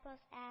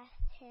disciples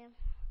asked him,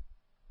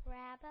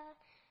 Rabbi,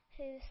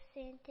 who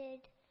sinned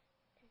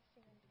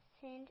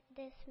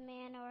this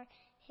man or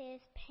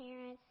his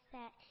parents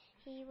that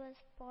he was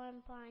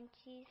born blind?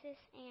 Jesus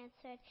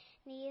answered,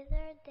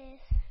 neither this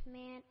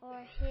man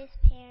or his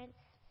parents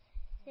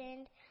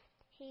sinned.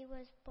 He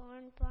was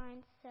born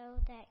blind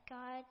so that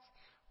God's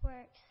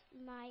works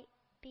might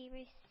be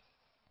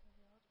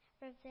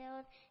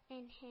revealed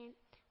in him.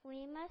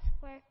 We must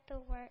work the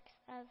works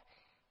of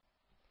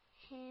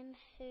him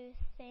who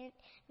sent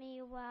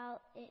me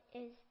while it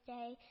is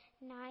day.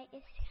 Night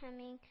is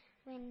coming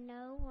when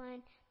no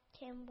one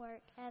can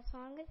work. As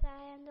long as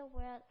I am the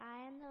world,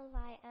 I am the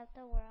light of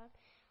the world.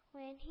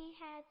 When he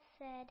had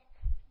said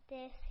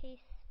this, he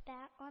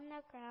spat on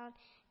the ground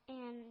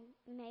and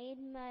made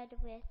mud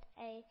with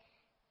a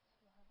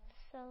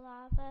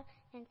saliva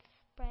and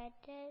spread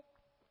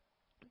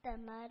the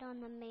mud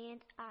on the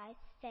man's eyes,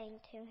 saying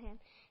to him,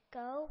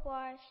 go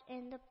wash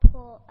in the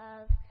pool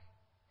of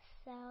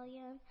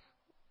Siloam,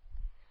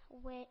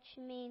 which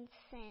means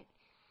sent.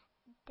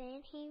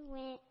 Then he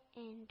went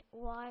and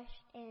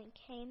washed and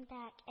came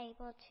back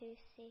able to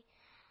see.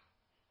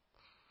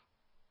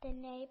 The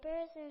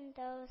neighbors and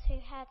those who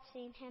had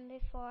seen him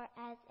before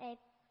as a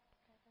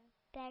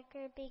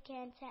beggar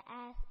began to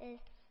ask, is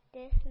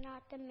this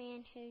not the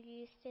man who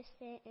used to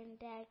sit and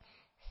beg?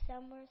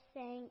 Some were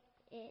saying,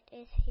 it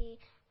is he.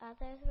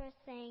 Others were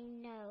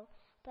saying, no,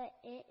 but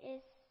it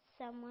is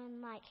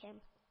someone like him.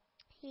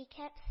 He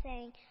kept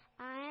saying,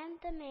 I am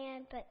the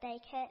man, but they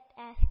kept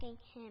asking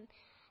him,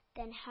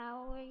 then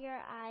how were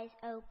your eyes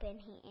open?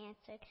 He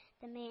answered,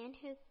 the man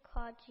who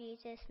called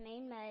Jesus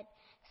made mud,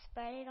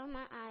 spread it on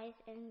my eyes,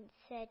 and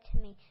said to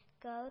me,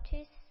 go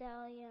to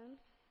Siloam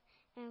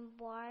and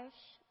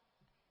wash.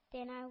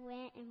 Then I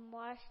went and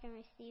washed and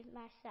received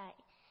my sight.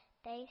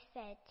 They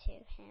said to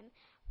him,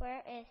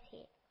 where is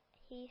he?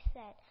 He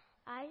said,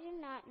 I do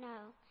not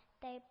know.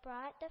 They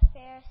brought the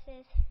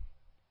Pharisees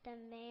the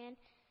man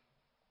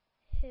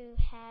who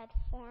had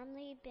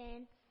formerly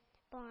been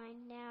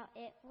blind. Now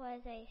it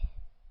was a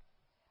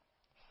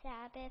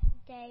Sabbath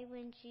day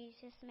when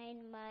Jesus made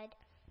mud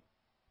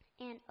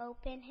and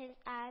opened his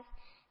eyes.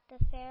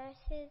 The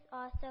Pharisees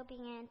also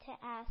began to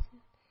ask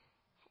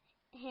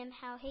him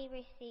how he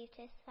received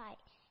his sight.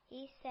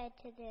 He said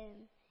to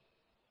them,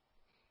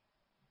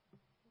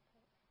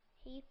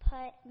 he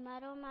put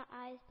mud on my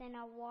eyes, then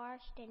I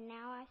washed, and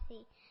now I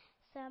see.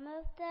 Some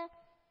of the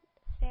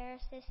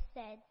Pharisees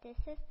said, this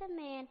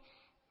man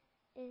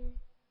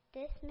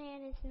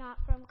is not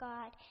from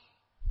God,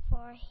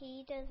 for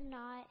he does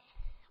not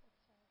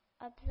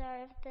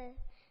observe the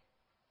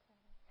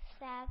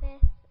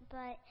Sabbath.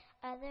 But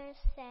others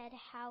said,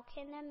 how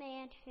can a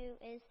man who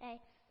is a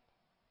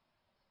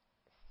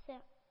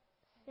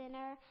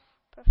sinner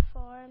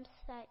perform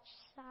such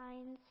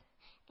signs?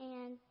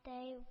 And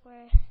they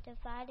were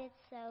divided,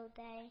 so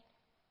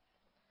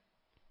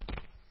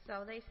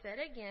they said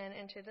again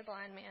unto the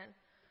blind man,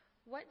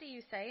 what do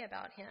you say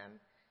about him?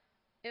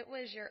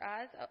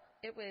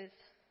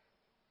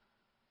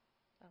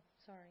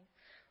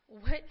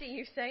 What do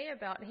you say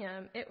about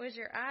him? It was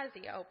your eyes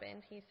he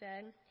opened, he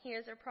said. He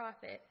is a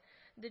prophet.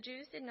 The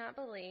Jews did not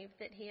believe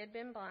that he had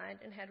been blind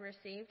and had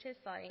received his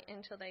sight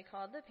until they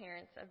called the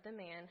parents of the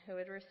man who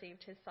had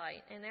received his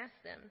sight and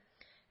asked them,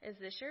 is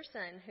this your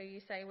son who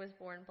you say was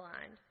born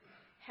blind?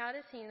 How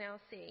does he now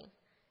see?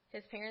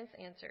 His parents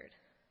answered,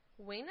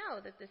 we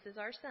know that this is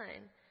our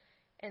son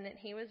and that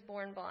he was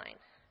born blind,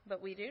 but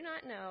we do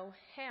not know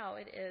how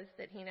it is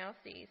that he now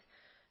sees,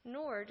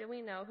 nor do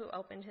we know who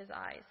opened his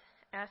eyes.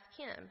 Ask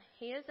him.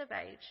 He is of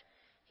age.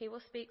 He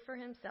will speak for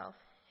himself.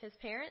 His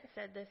parents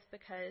said this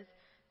because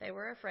they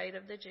were afraid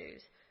of the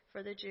Jews,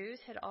 for the Jews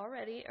had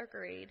already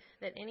agreed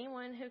that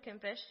anyone who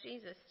confessed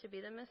Jesus to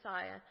be the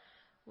Messiah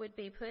would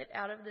be put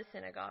out of the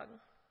synagogue.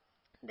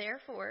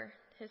 Therefore,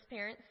 his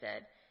parents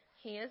said,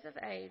 he is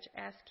of age,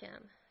 ask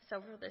him.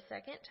 So for the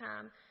second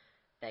time,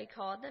 they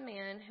called the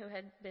man who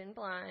had been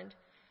blind,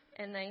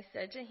 and they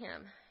said to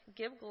him,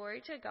 give glory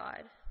to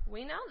God.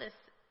 We know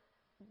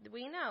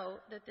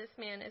that this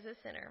man is a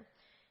sinner.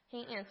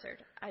 He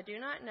answered, I do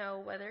not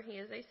know whether he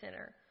is a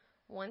sinner.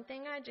 One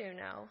thing I do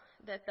know,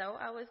 that though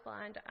I was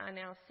blind, I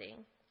now see.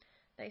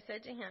 They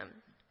said to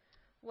him,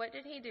 what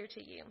did he do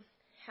to you?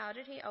 How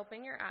did he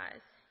open your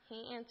eyes?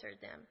 He answered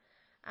them,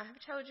 I have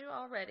told you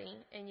already,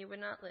 and you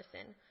would not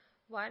listen.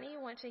 Why do you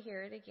want to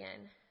hear it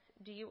again?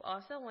 Do you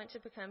also want to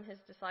become his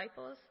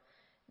disciples?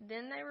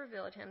 Then they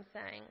reviled him,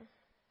 saying,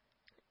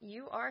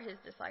 you are his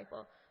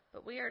disciple,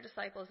 but we are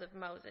disciples of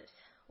Moses.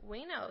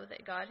 We know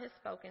that God has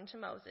spoken to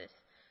Moses,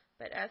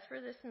 but as for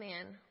this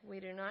man,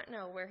 we do not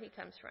know where he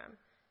comes from.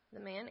 The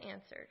man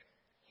answered,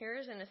 here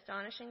is an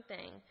astonishing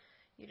thing.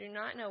 You do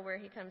not know where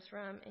he comes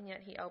from, and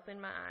yet he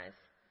opened my eyes.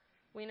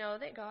 We know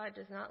that God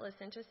does not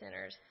listen to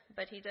sinners,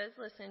 but he does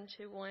listen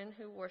to one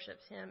who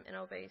worships him and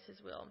obeys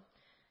his will.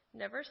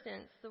 Never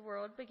since the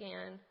world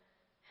began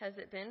has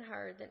it been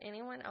heard that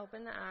anyone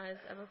opened the eyes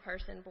of a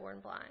person born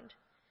blind.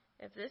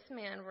 If this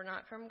man were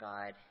not from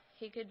God,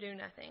 he could do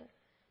nothing.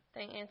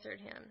 They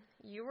answered him,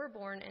 "You were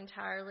born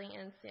entirely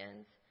in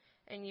sins,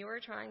 and you are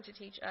trying to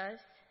teach us?"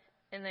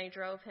 And they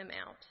drove him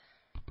out.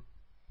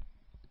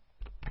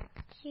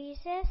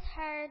 Jesus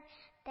heard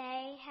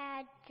they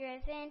had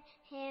driven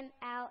him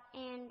out,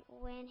 and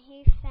when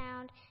he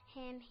found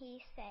him,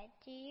 he said,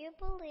 "Do you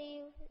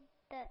believe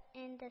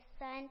in the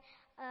Son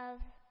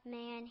of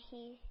Man?"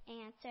 He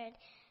answered,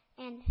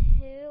 "And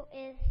who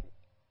is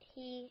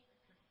he,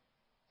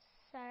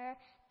 Sir?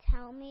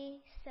 Tell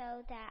me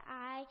so that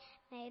I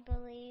may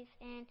believe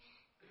in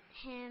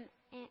him."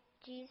 And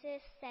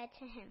Jesus said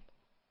to him,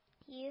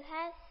 "You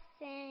have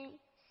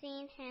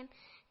seen him,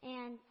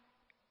 and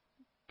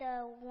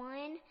the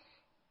one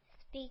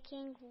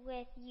speaking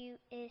with you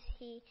is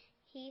he."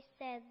 He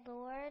said,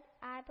 "Lord,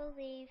 I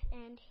believe,"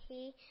 and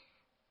he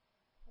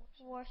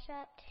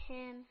worshipped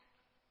him.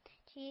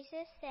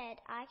 Jesus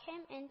said, "I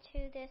came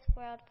into this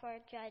world for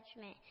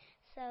judgment,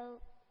 so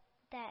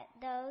that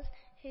those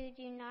who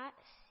do not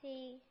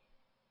see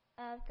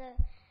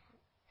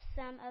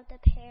some of the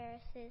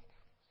Pharisees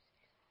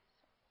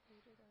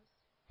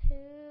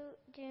who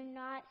do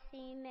not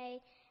see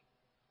may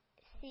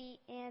see,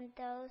 and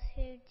those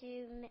who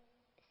do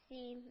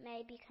see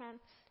may become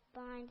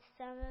blind."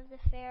 Some of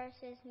the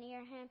Pharisees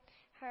near him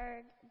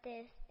heard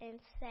this and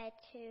said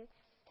to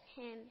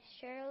him,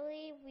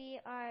 "Surely we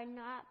are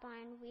not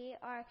blind, we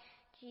are."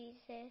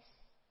 Jesus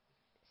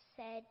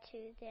said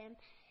to them,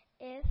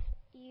 "If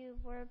you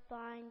were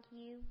blind,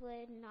 you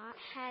would not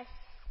have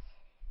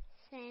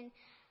sinned.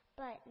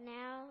 But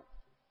now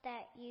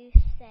that you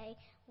say,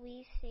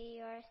 'We see,'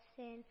 your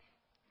sin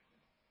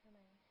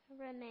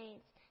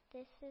remains."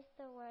 This is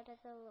the word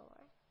of the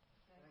Lord.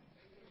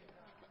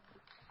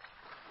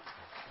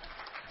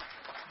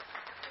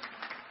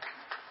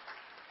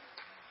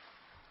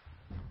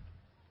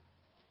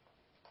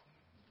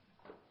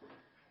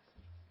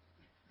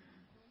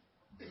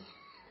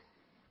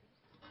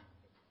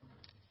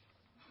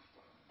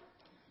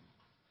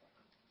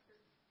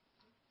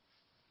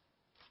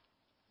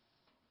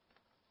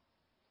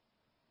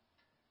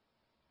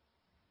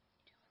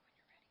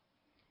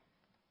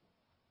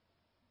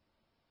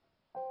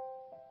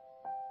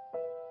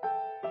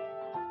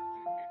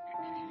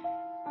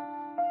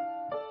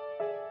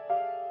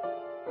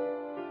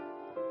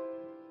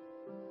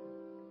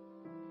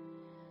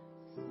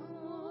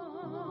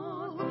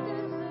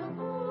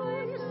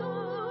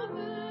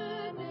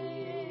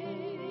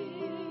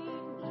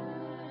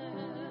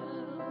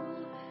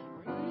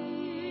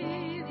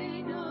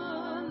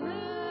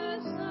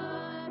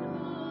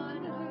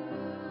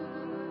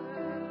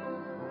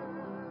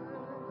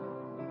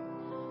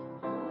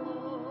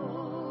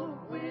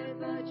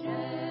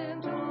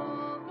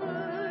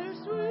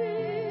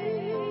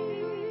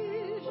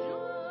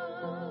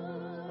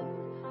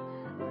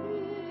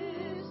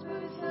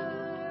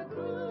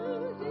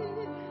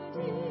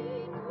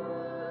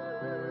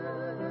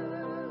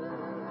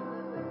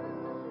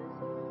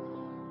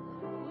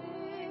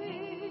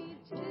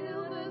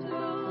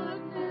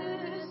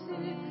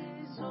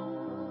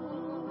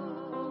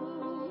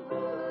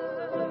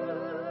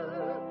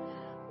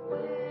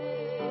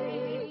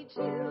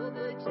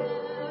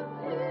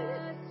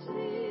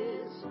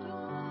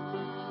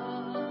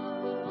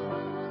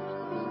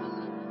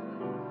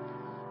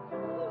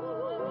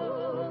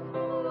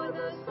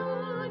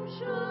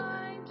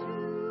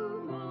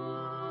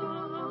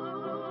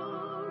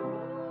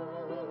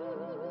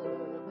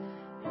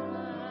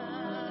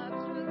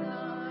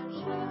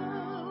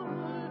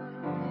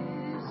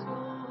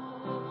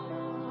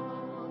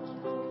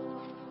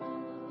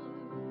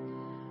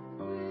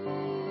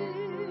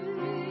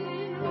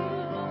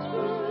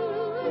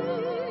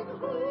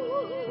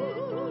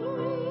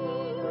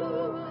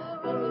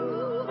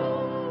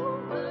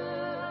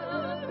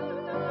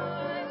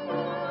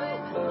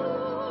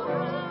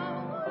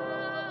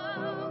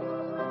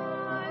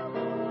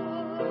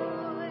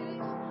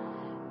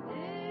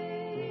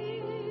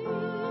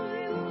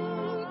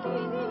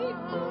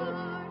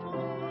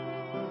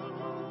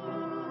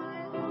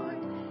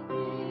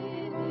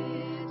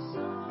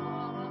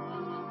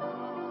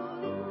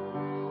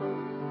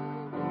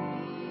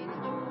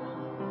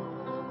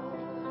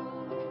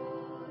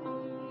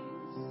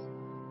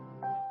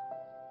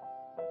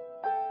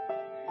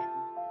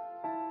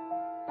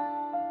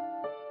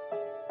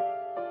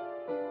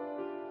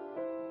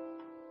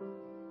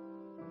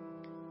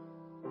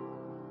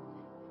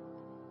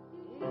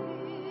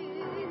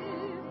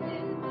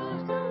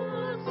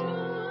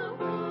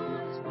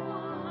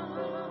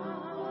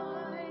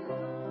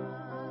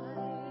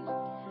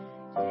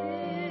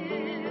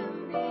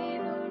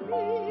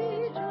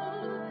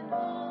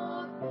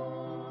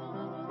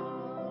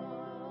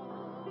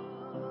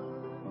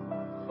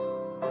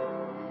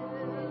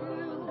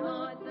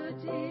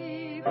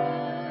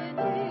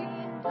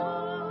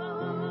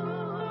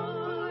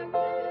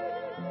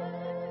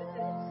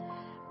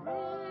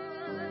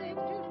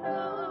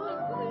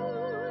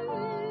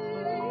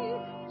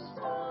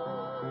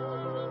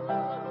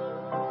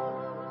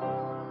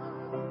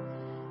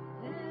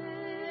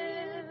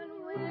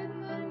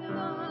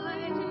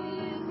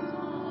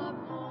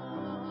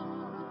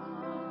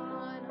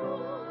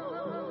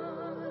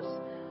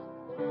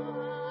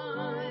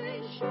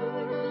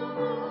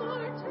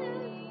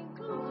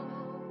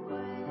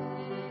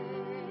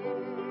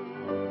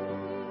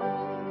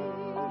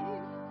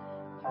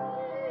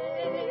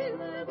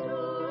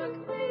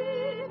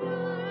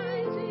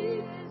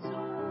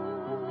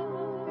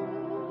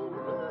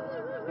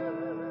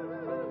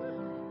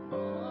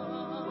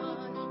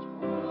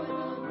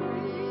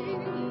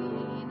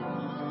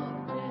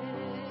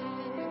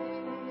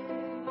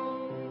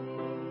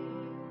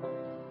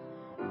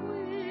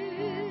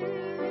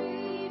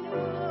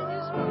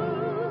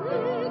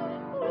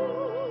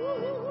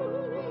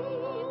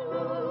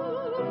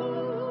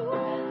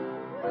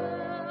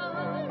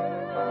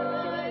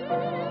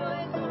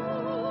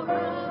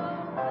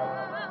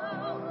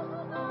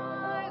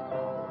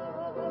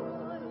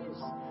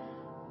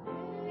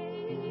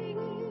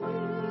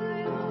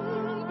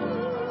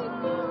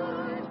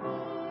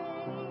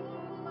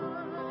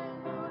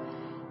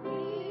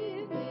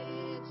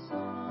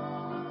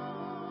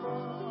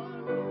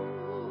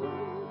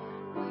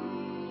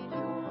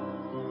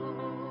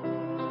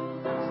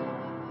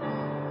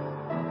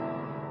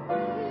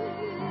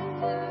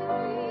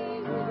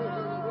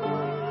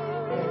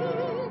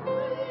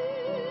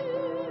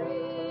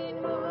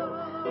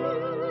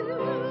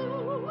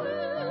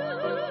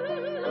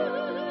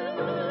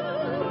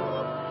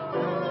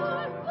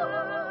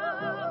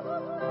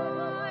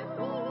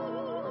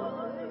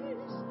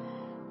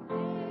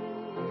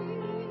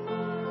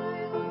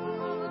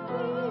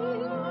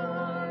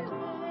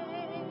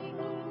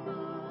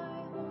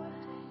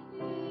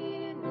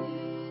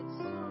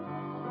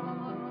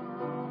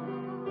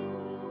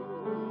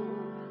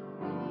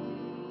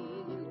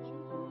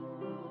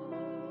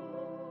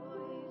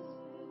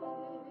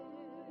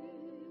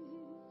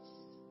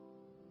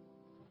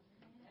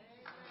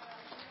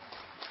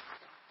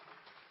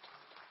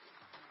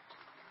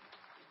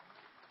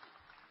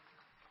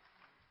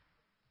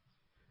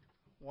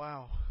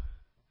 Wow.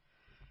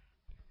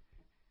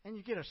 And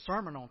you get a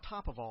sermon on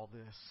top of all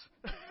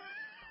this.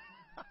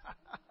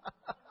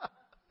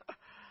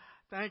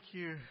 Thank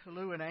you,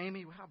 Lou and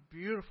Amy. How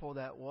beautiful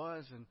that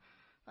was. And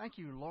thank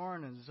you,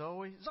 Lauren and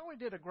Zoe. Zoe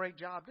did a great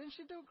job. Didn't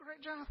she do a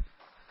great job?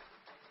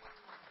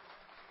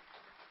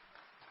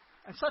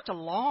 And such a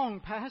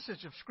long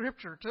passage of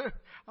Scripture, too.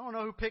 I don't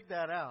know who picked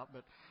that out,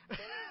 but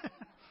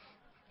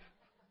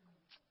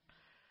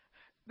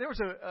there was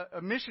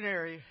a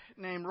missionary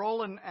named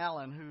Roland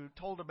Allen who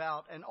told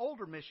about an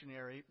older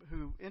missionary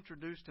who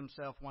introduced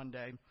himself one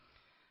day.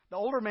 The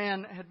older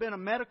man had been a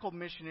medical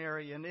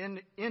missionary in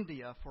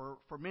India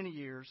for many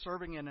years,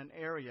 serving in an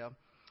area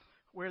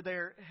where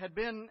there had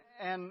been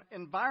an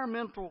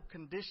environmental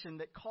condition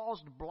that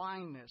caused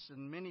blindness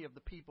in many of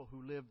the people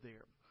who lived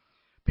there.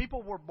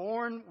 People were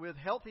born with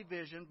healthy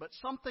vision, but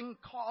something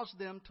caused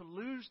them to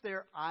lose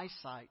their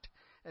eyesight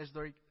as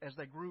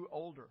they grew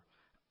older.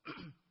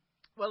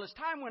 Well, as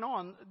time went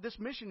on, this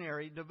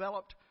missionary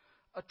developed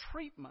a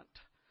treatment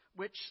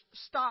which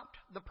stopped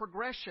the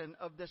progression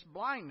of this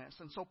blindness.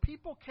 And so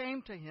people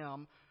came to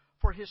him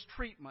for his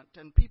treatment,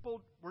 and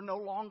people were no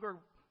longer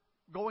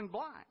going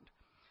blind.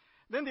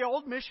 Then the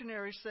old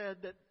missionary said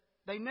that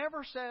they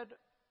never said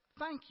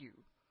thank you,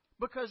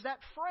 because that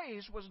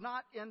phrase was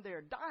not in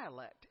their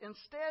dialect.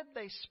 Instead,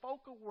 they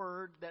spoke a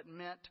word that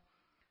meant,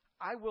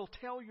 I will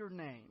tell your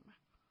name.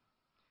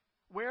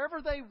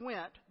 Wherever they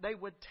went, they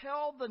would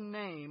tell the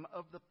name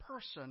of the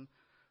person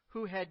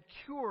who had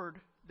cured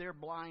their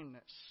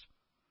blindness.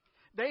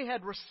 They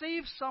had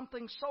received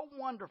something so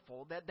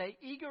wonderful that they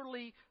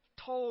eagerly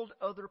told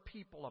other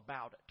people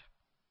about it.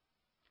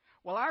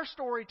 Well, our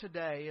story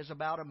today is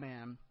about a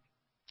man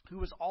who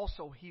was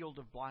also healed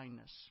of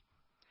blindness.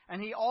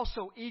 And he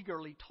also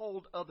eagerly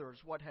told others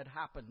what had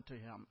happened to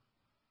him.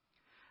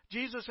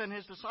 Jesus and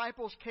his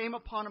disciples came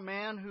upon a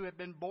man who had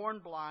been born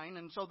blind,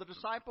 and so the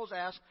disciples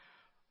asked,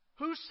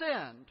 who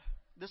sinned,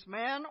 this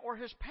man or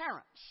his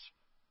parents?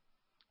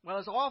 Well,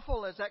 as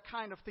awful as that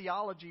kind of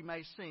theology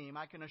may seem,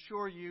 I can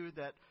assure you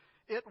that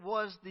it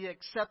was the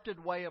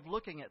accepted way of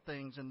looking at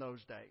things in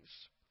those days.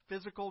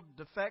 Physical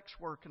defects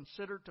were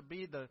considered to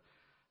be the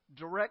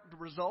direct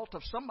result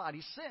of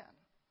somebody's sin.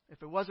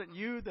 If it wasn't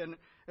you, then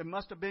it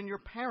must have been your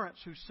parents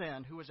who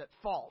sinned, who was at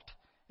fault,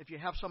 if you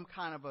have some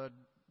kind of a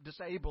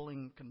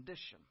disabling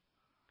condition.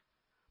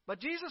 But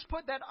Jesus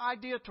put that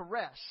idea to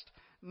rest.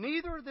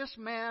 Neither this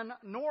man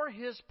nor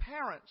his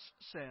parents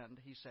sinned,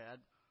 he said,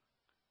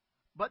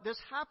 but this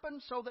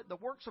happened so that the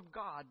works of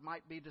God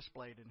might be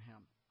displayed in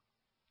him.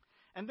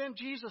 And then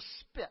Jesus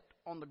spit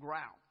on the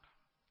ground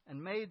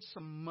and made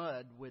some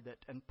mud with it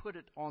and put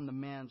it on the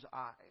man's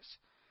eyes.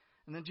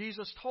 And then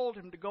Jesus told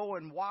him to go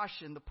and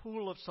wash in the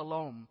pool of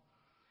Siloam.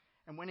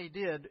 And when he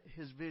did,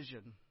 his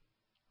vision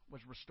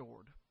was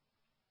restored.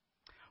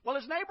 Well,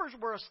 his neighbors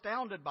were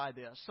astounded by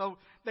this, so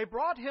they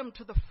brought him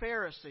to the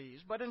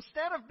Pharisees. But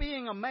instead of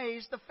being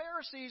amazed, the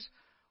Pharisees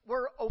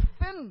were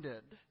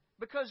offended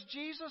because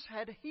Jesus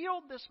had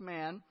healed this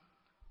man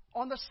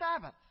on the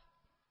Sabbath.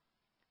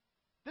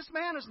 This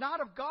man is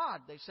not of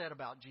God, they said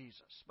about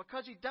Jesus,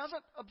 because he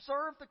doesn't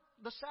observe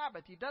the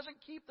Sabbath. He doesn't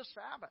keep the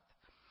Sabbath.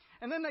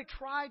 And then they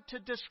tried to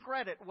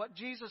discredit what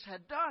Jesus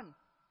had done.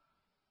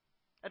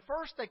 At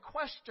first, they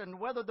questioned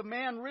whether the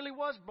man really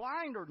was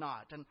blind or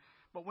not.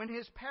 But when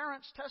his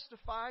parents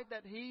testified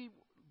that he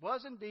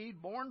was indeed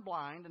born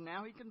blind and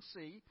now he can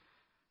see,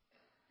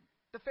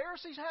 the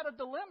Pharisees had a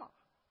dilemma.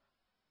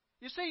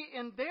 You see,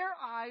 in their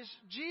eyes,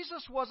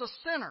 Jesus was a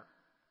sinner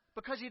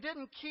because he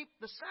didn't keep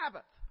the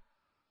Sabbath.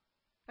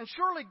 And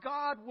surely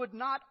God would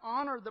not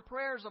honor the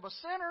prayers of a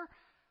sinner.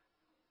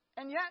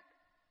 And yet,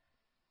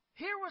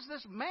 here was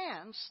this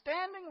man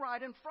standing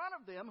right in front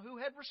of them who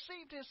had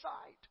received his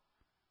sight.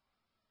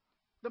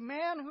 The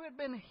man who had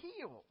been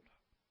healed.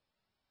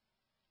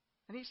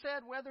 And he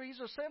said, whether he's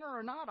a sinner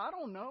or not, I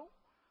don't know.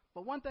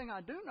 But one thing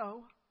I do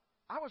know,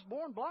 I was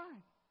born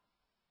blind.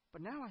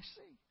 But now I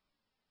see.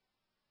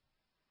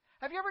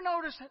 Have you ever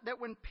noticed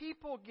that when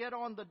people get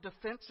on the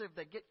defensive,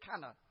 they get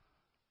kind of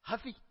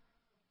huffy?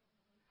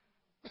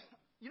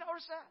 You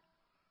notice that?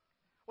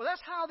 Well,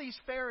 that's how these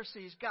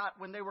Pharisees got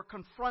when they were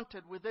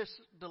confronted with this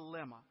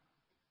dilemma.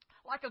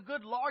 Like a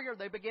good lawyer,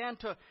 they began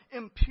to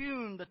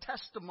impugn the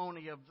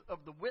testimony of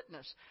the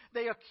witness.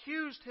 They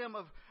accused him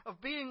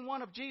of being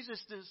one of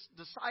Jesus'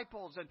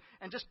 disciples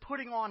and just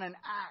putting on an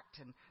act.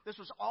 And this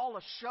was all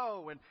a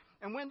show.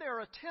 And when their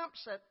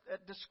attempts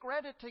at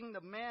discrediting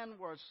the man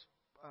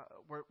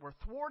were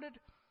thwarted,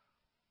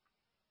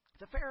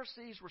 the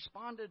Pharisees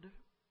responded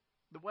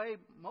the way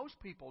most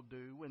people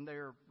do when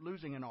they're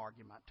losing an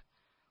argument.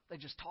 They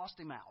just tossed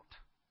him out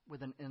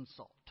with an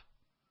insult.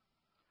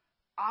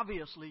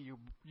 Obviously,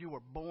 you were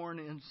born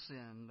in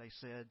sin, they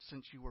said,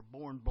 since you were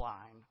born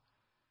blind.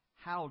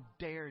 How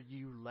dare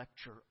you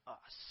lecture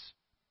us?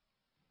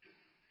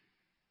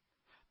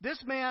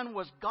 This man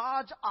was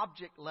God's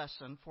object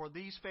lesson for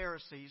these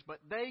Pharisees, but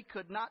they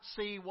could not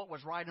see what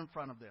was right in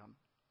front of them.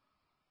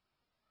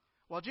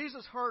 Well,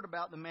 Jesus heard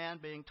about the man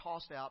being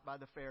tossed out by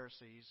the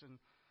Pharisees, and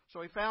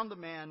so he found the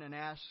man and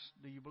asked,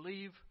 do you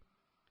believe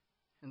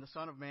in the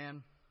Son of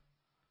Man?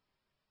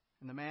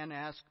 And the man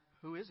asked,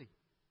 who is he?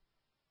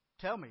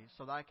 Tell me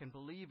so that I can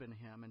believe in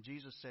him. And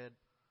Jesus said,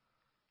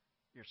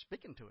 you're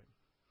speaking to him.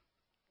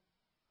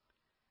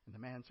 And the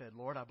man said,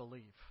 Lord, I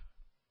believe.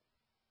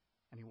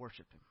 And he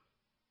worshiped him.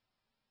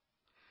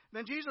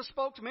 Then Jesus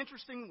spoke some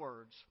interesting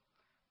words.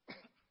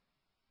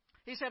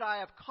 He said, I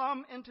have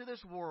come into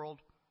this world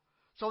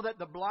so that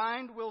the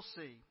blind will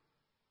see,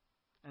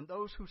 and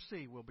those who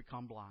see will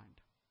become blind.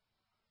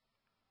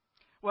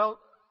 Well,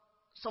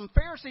 some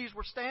Pharisees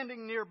were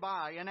standing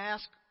nearby and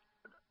asked,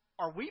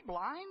 are we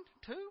blind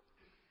too?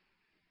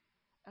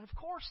 And of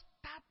course,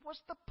 that was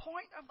the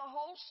point of the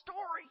whole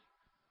story.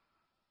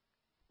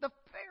 The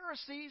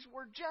Pharisees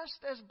were just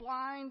as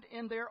blind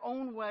in their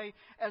own way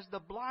as the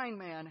blind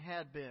man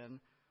had been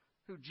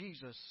who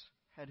Jesus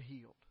had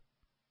healed.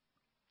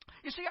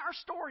 You see, our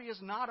story is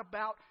not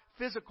about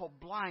physical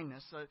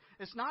blindness.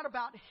 It's not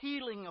about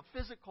healing of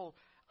physical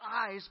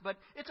eyes, but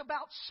it's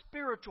about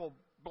spiritual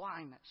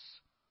blindness.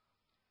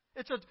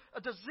 It's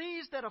a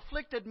disease that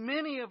afflicted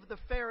many of the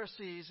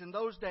Pharisees in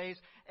those days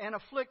and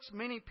afflicts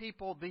many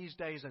people these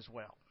days as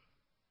well.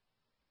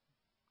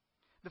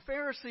 The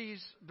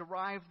Pharisees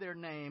derived their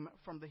name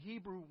from the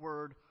Hebrew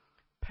word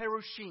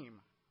perushim,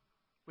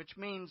 which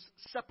means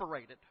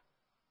separated.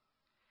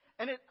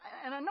 And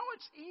I know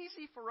it's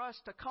easy for us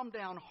to come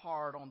down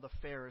hard on the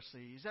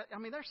Pharisees. I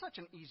mean, they're such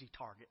an easy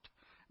target.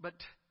 But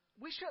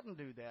we shouldn't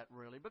do that,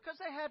 really, because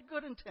they had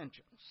good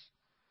intentions.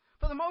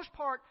 For the most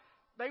part,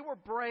 they were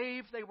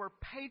brave, they were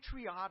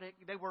patriotic,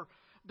 they were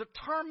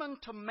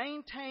determined to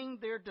maintain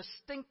their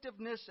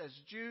distinctiveness as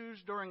Jews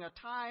during a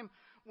time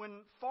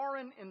when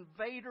foreign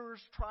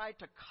invaders tried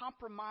to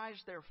compromise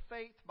their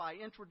faith by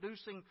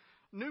introducing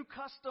new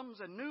customs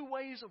and new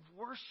ways of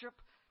worship.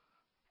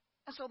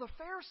 And so the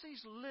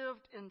Pharisees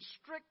lived in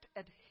strict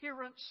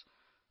adherence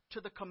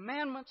to the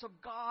commandments of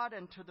God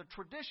and to the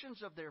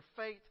traditions of their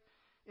faith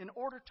in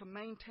order to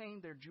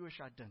maintain their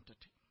Jewish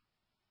identity.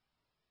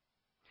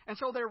 And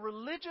so their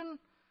religion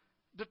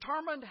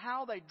determined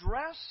how they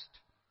dressed,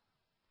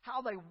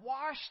 how they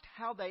washed,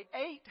 how they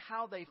ate,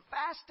 how they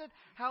fasted,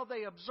 how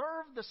they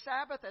observed the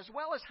Sabbath, as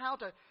well as how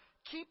to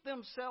keep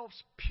themselves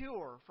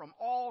pure from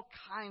all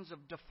kinds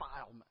of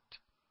defilement.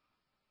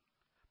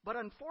 But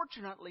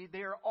unfortunately,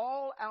 their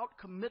all-out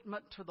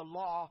commitment to the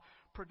law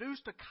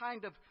produced a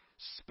kind of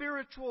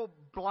spiritual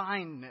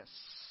blindness.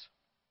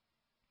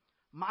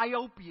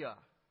 Myopia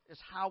is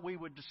how we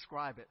would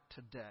describe it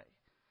today.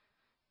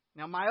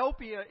 Now,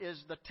 myopia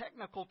is the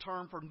technical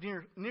term for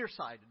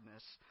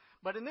nearsightedness.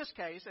 But in this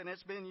case, and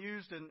it's been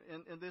used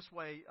in this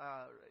way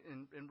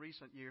in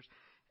recent years,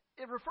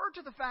 it referred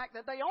to the fact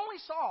that they only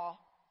saw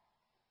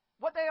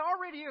what they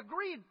already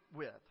agreed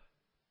with.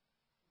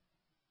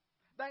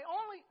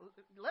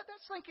 Let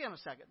that sink in a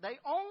second. They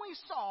only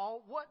saw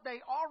what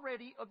they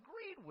already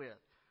agreed with.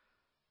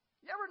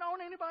 You ever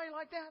known anybody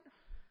like that?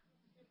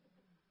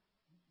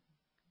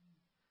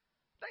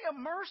 They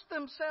immersed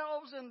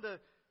themselves in the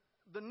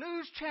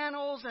news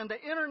channels and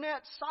the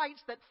internet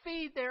sites that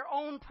feed their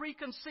own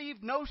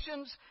preconceived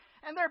notions,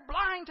 and they're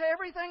blind to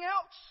everything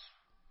else.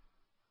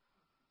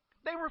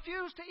 They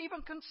refuse to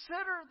even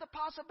consider the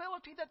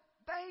possibility that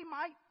they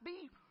might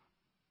be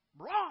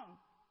wrong.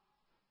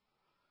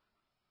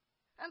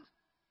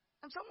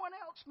 And someone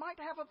else might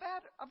have a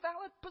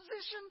valid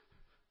position.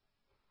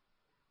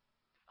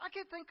 I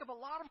can think of a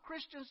lot of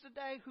Christians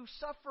today who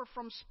suffer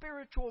from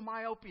spiritual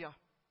myopia.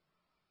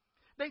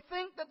 They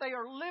think that they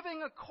are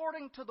living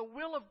according to the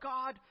will of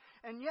God,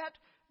 and yet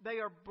they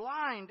are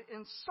blind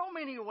in so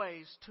many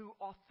ways to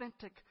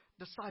authentic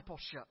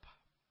discipleship.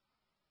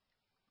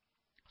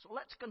 So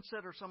let's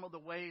consider some of the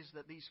ways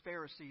that these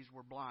Pharisees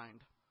were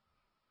blind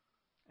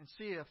and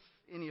see if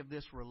any of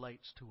this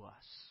relates to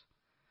us.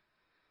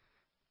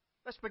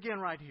 Let's begin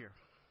right here.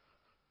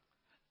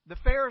 The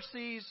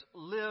Pharisees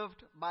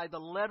lived by the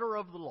letter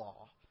of the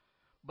law,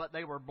 but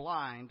they were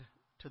blind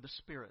to the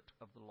spirit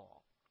of the law.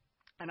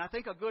 And I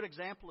think a good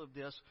example of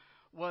this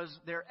was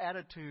their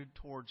attitude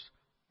towards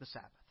the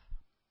Sabbath.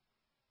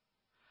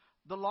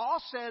 The law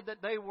said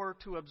that they were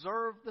to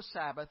observe the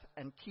Sabbath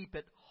and keep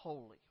it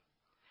holy.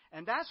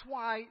 And that's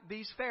why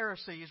these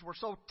Pharisees were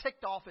so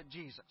ticked off at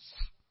Jesus.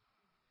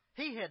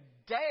 He had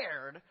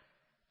dared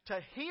to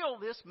heal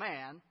this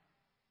man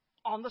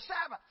on the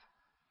Sabbath.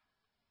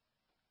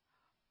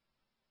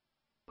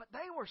 But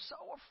they were so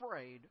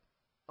afraid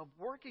of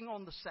working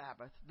on the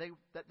Sabbath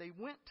that they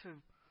went to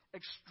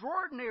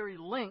extraordinary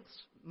lengths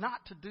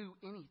not to do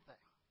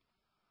anything.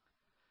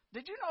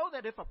 Did you know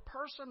that if a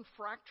person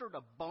fractured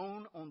a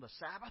bone on the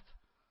Sabbath,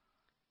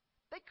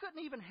 they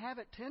couldn't even have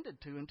it tended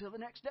to until the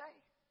next day?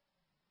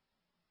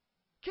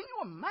 Can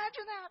you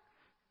imagine that?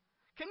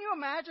 Can you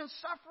imagine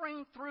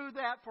suffering through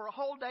that for a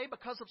whole day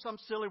because of some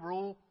silly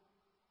rule?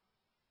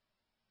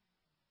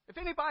 If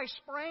anybody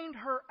sprained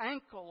her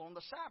ankle on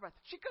the Sabbath,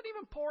 she couldn't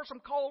even pour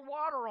some cold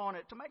water on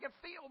it to make it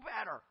feel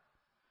better.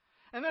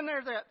 And then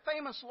there's that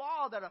famous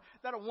law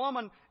that a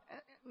woman,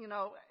 and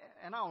I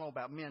don't know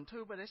about men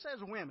too, but it says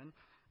women,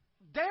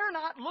 dare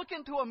not look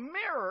into a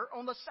mirror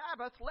on the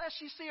Sabbath lest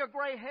you see a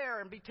gray hair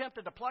and be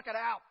tempted to pluck it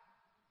out.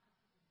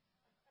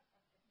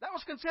 That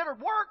was considered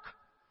work.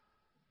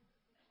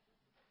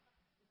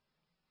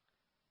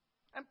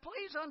 And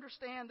please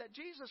understand that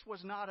Jesus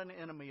was not an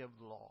enemy of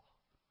the law.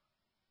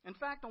 In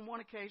fact, on one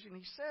occasion,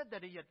 he said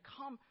that he had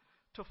come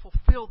to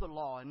fulfill the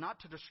law and not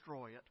to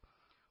destroy it.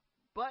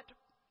 But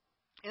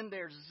in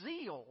their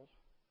zeal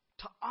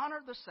to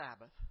honor the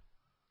Sabbath,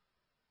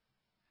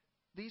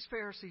 these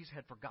Pharisees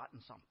had forgotten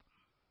something.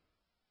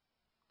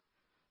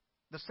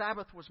 The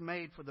Sabbath was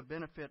made for the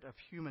benefit of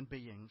human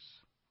beings,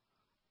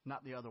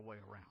 not the other way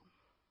around.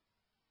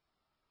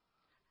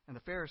 And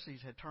the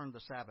Pharisees had turned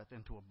the Sabbath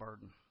into a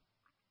burden.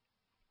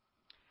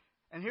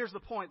 And here's the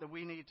point that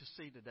we need to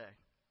see today.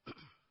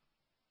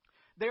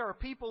 There are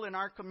people in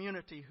our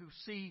community who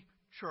see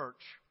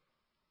church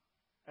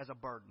as a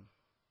burden,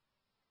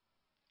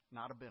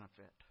 not a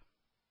benefit.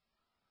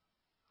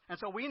 And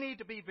so we need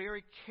to be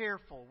very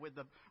careful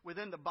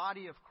within the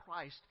body of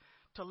Christ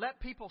to let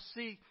people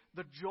see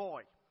the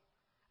joy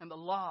and the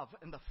love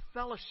and the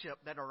fellowship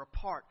that are a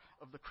part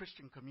of the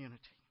Christian community.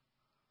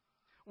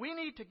 We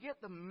need to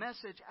get the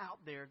message out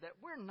there that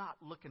we're not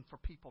looking for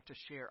people to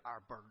share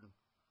our burden.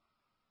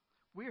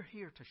 We're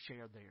here to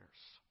share theirs.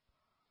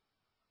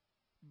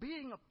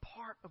 Being a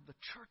part of the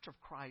church of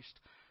Christ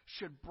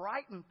should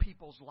brighten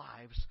people's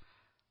lives,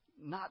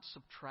 not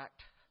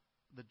subtract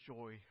the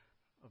joy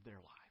of their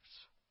lives.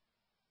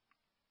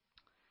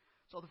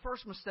 So the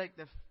first mistake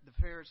that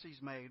the Pharisees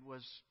made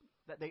was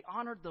that they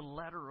honored the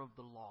letter of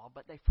the law,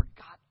 but they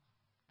forgot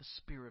the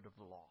spirit of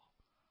the law.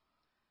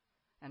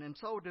 And in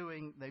so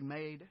doing, they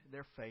made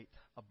their faith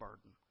a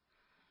burden.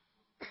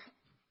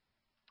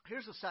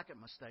 Here's the second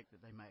mistake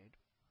that they made.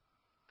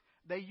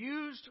 They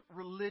used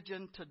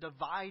religion to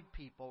divide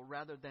people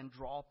rather than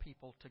draw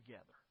people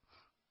together.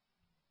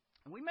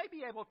 And we may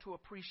be able to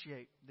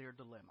appreciate their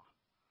dilemma.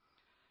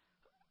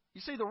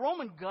 You see, the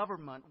Roman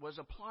government was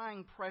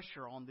applying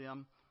pressure on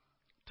them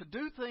to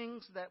do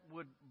things that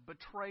would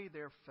betray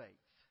their faith.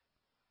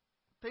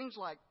 Things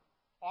like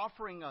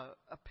offering a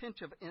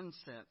pinch of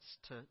incense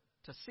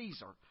to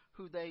Caesar,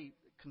 who they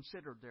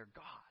considered their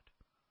god.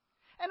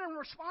 And in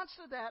response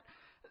to that,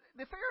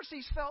 the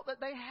Pharisees felt that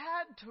they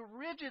had to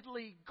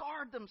rigidly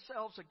guard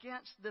themselves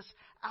against this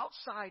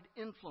outside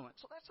influence.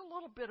 So that's a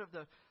little bit of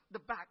the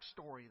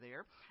backstory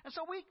there. And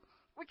so we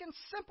can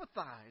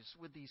sympathize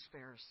with these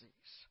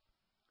Pharisees.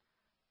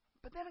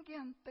 But then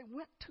again, they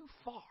went too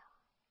far.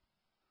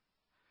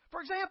 For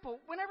example,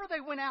 whenever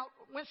they went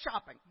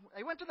shopping,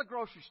 they went to the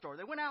grocery store,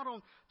 they went out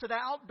to the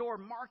outdoor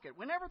market,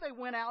 whenever they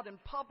went out in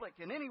public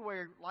and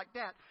anywhere like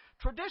that,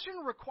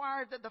 tradition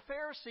required that the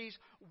Pharisees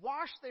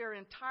wash their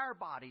entire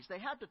bodies. They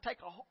had to take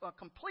a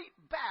complete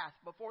bath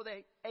before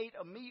they ate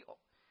a meal.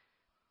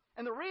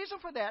 And the reason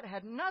for that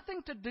had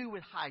nothing to do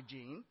with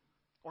hygiene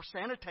or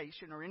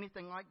sanitation or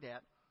anything like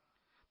that.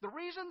 The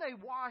reason they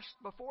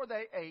washed before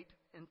they ate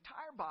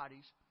entire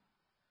bodies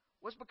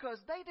was because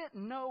they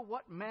didn't know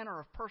what manner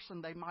of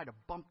person they might have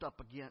bumped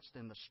up against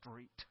in the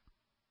street.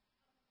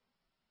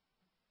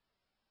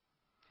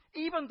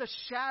 Even the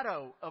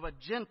shadow of a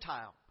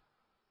Gentile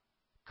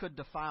could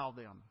defile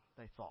them,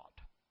 they thought.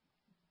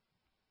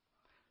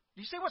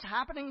 Do you see what's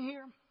happening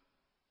here?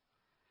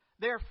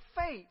 Their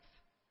faith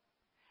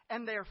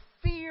and their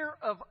fear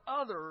of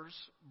others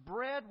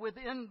bred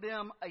within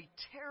them a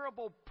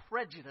terrible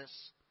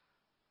prejudice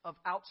of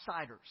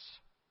outsiders.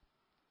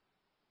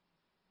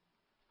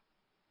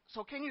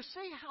 So can you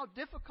see how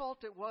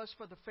difficult it was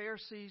for the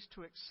Pharisees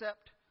to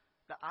accept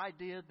the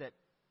idea that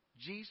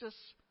Jesus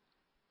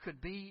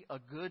could be a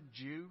good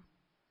Jew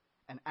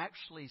and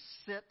actually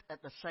sit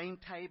at the same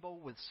table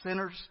with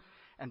sinners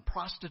and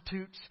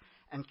prostitutes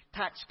and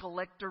tax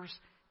collectors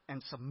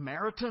and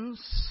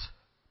Samaritans?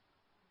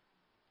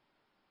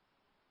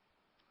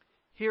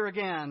 Here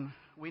again,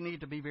 we need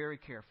to be very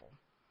careful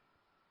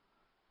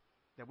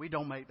that we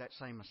don't make that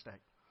same mistake.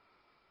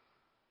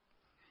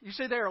 You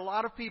see, there are a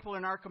lot of people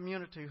in our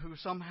community who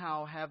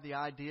somehow have the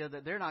idea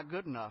that they're not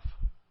good enough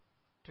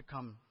to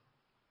come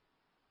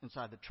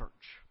inside the church.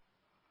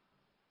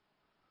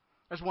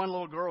 There's one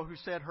little girl who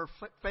said her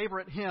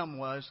favorite hymn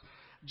was,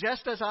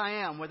 "Just as I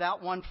am,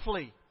 without one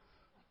flea."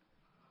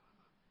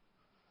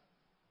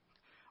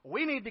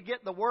 We need to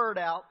get the word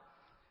out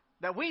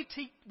that we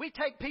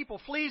take people,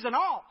 fleas and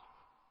all.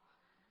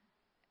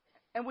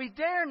 And we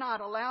dare not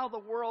allow the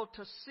world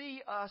to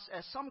see us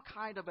as some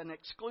kind of an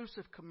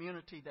exclusive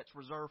community that's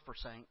reserved for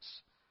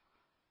saints.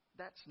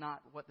 That's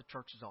not what the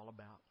church is all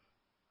about.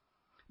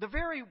 The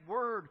very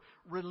word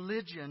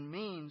religion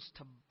means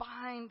to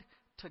bind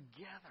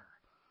together.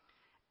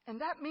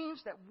 And that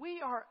means that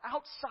we are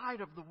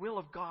outside of the will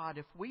of God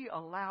if we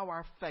allow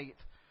our faith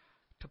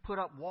to put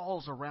up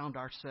walls around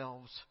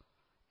ourselves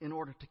in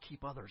order to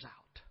keep others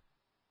out.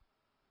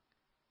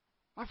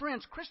 My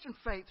friends, Christian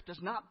faith does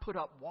not put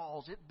up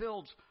walls. It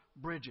builds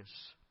bridges.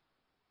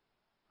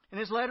 In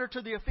his letter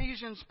to the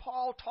Ephesians,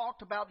 Paul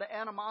talked about the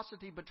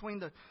animosity between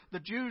the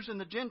Jews and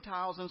the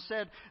Gentiles and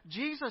said,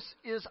 Jesus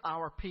is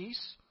our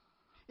peace.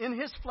 In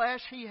His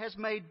flesh, He has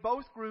made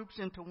both groups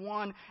into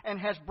one and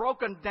has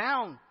broken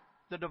down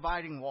the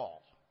dividing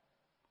wall.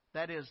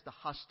 That is the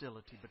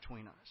hostility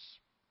between us.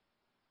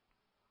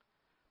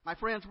 My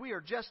friends, we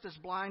are just as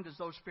blind as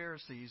those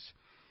Pharisees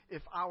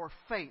if our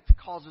faith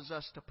causes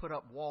us to put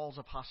up walls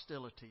of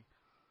hostility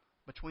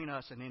between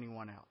us and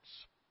anyone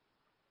else.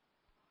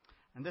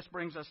 And this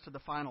brings us to the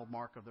final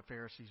mark of the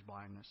Pharisees'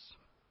 blindness.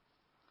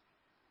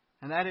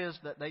 And that is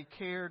that they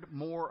cared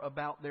more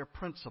about their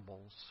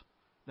principles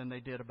than they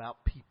did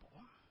about people.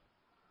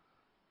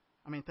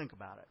 I mean, think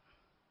about it.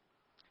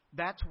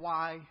 That's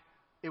why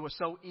it was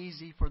so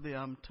easy for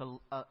them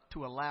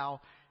to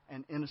allow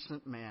an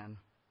innocent man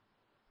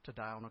to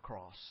die on a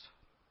cross.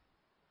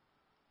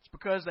 It's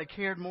because they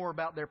cared more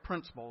about their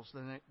principles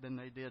than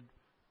they did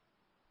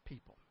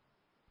people.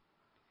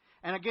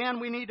 And again,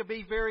 we need to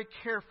be very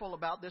careful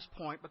about this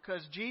point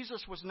because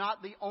Jesus was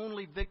not the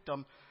only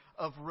victim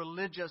of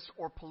religious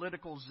or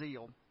political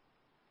zeal.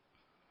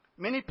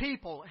 Many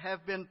people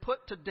have been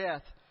put to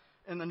death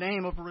in the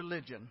name of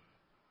religion.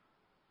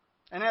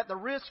 And at the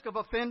risk of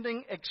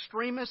offending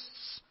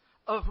extremists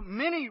of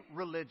many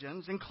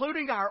religions,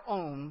 including our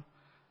own,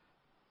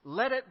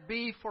 let it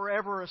be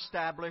forever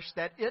established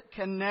that it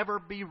can never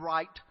be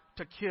right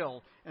to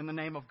kill in the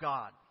name of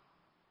God.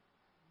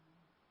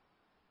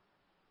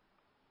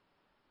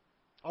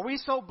 Are we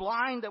so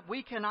blind that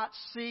we cannot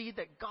see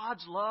that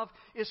God's love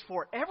is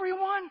for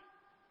everyone?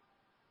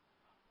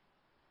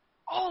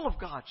 All of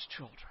God's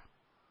children.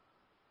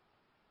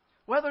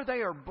 Whether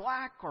they are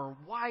black or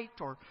white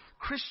or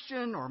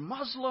Christian or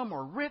Muslim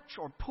or rich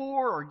or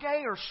poor or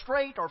gay or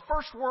straight or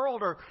first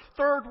world or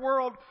third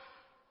world,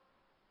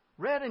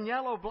 red and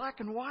yellow, black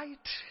and white,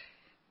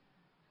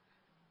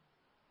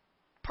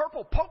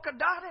 purple polka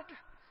dotted.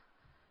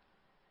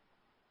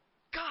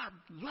 God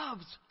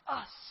loves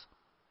us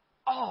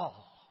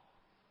all.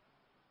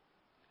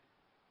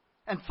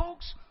 And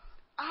folks,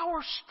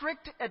 our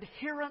strict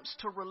adherence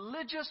to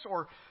religious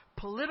or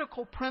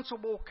political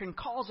principle can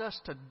cause us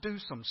to do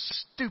some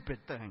stupid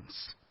things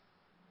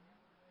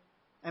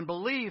and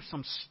believe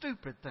some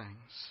stupid things.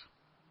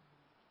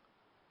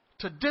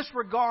 To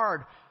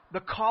disregard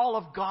the call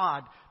of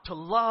God to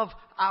love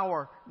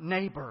our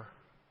neighbor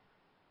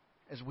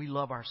as we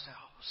love ourselves.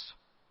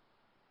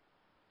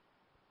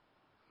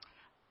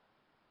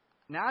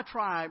 Now, I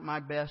try my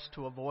best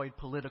to avoid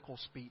political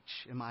speech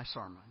in my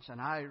sermons,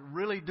 and I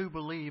really do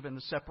believe in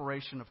the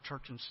separation of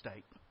church and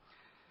state.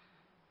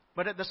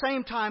 But at the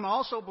same time, I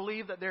also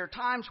believe that there are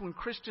times when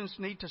Christians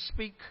need to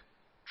speak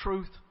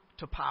truth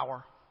to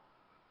power,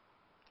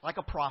 like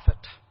a prophet.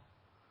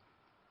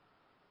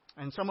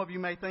 And some of you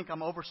may think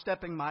I'm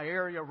overstepping my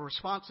area of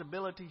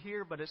responsibility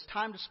here, but it's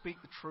time to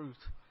speak the truth.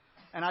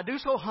 And I do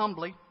so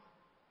humbly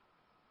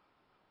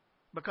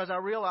because I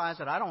realize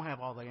that I don't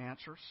have all the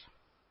answers.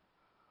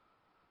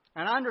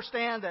 And I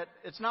understand that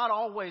it's not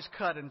always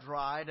cut and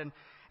dried.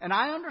 And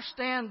I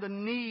understand the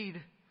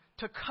need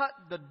to cut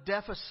the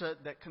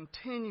deficit that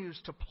continues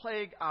to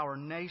plague our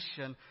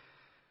nation.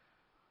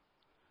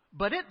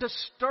 But it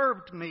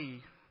disturbed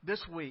me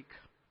this week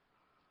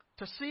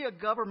to see a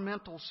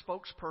governmental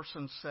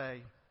spokesperson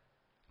say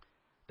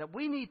that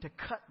we need to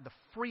cut the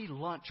free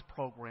lunch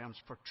programs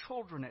for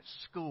children at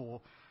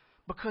school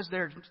because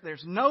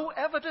there's no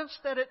evidence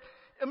that it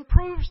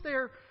improves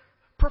their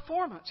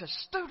performance as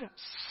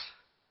students.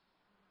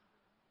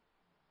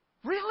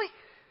 Really?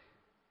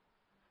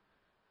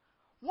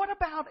 What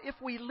about if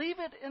we leave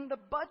it in the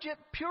budget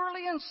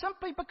purely and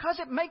simply because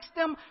it makes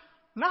them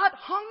not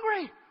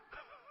hungry?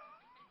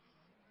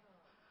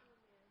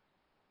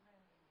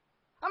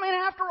 I mean,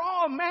 after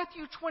all,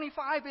 Matthew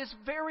 25 is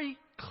very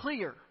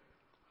clear.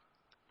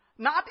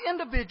 Not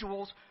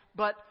individuals,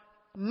 but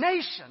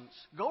nations.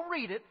 Go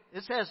read it.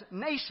 It says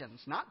nations,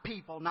 not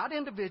people, not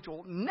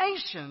individual.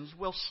 Nations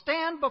will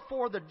stand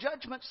before the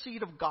judgment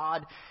seat of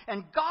God,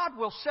 and God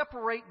will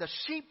separate the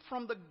sheep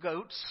from the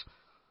goats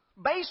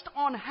based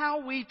on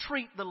how we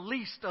treat the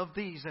least of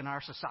these in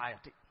our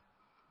society.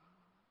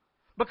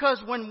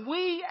 Because when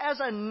we as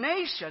a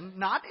nation,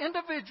 not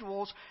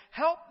individuals,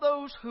 help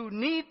those who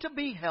need to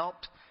be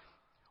helped,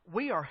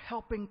 we are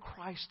helping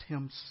Christ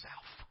Himself.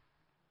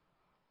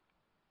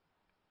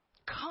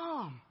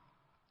 Come,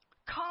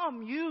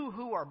 you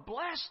who are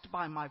blessed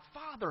by my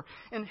Father,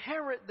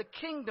 inherit the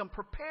kingdom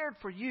prepared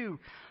for you.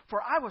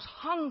 For I was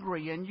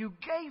hungry, and you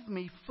gave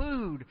me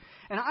food.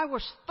 And I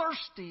was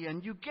thirsty,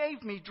 and you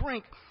gave me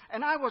drink.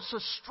 And I was a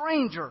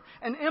stranger,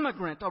 an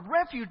immigrant, a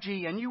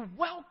refugee, and you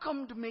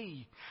welcomed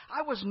me.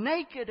 I was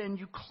naked, and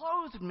you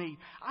clothed me.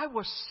 I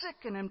was sick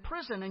and in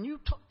prison, and you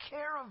took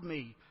care of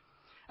me.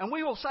 And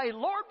we will say,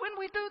 Lord, when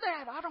we do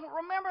that? I don't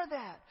remember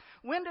that.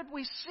 When did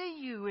we see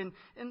you in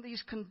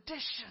these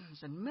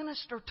conditions and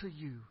minister to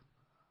you?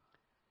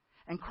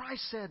 And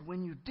Christ said,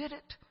 when you did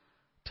it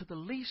to the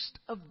least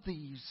of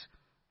these,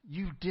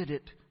 you did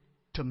it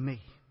to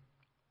me.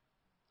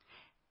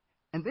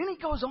 And then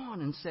He goes on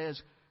and says,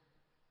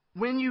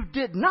 when you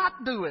did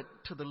not do it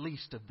to the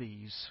least of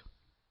these,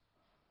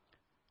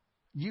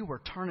 you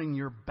were turning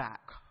your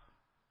back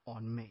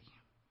on me.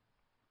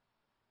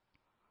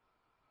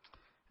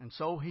 And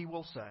so he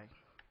will say,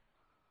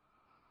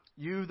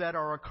 "You that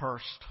are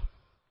accursed,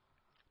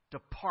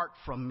 depart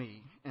from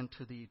me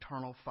into the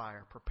eternal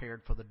fire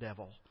prepared for the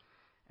devil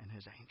and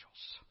his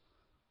angels."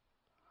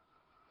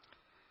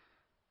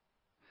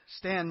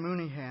 Stan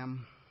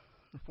Mooneyham,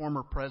 the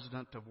former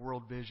president of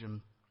World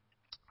Vision,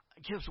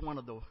 gives one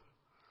of the,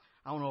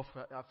 I don't know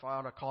if I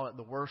ought to call it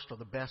the worst or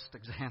the best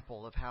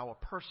example of how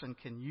a person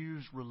can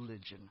use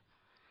religion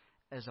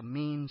as a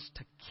means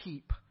to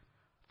keep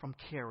from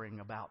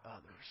caring about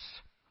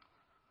others.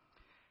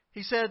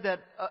 He said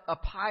that a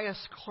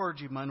pious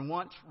clergyman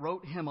once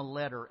wrote him a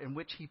letter in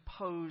which he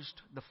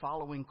posed the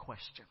following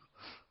question.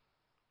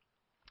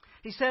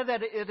 He said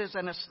that it is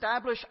an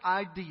established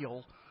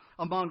ideal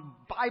among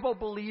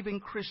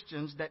Bible-believing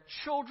Christians that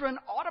children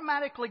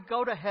automatically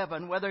go to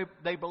heaven whether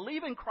they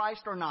believe in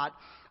Christ or not,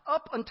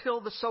 up until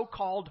the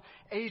so-called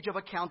age of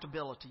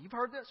accountability. You've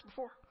heard this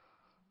before?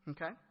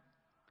 Okay?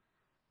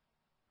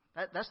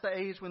 That's the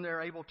age when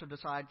they're able to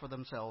decide for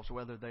themselves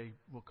whether they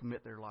will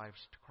commit their lives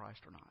to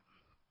Christ or not.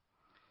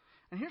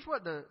 And here's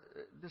what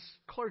this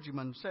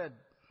clergyman said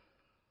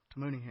to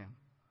Mooneyham.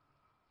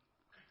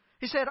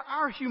 He said,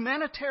 "Our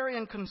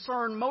humanitarian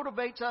concern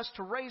motivates us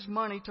to raise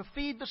money to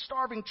feed the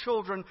starving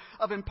children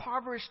of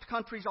impoverished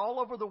countries all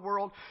over the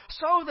world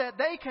so that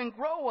they can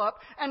grow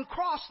up and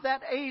cross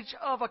that age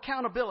of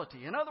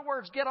accountability." In other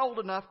words, get old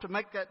enough to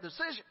make that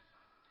decision.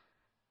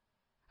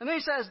 And then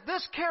he says,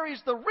 "This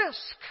carries the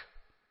risk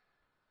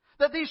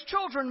that these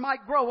children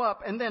might grow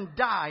up and then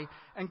die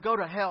and go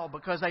to hell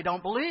because they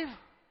don't believe."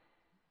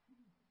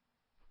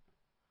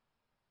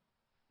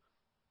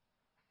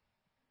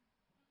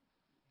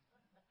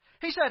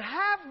 He said,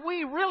 "Have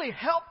we really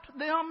helped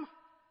them?"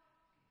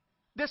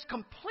 This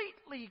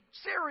completely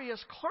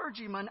serious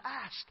clergyman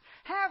asked,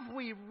 "Have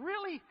we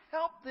really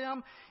helped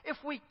them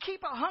if we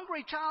keep a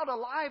hungry child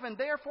alive and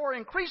therefore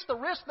increase the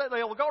risk that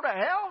they'll go to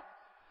hell?"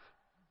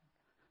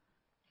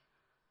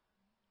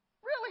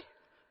 Really?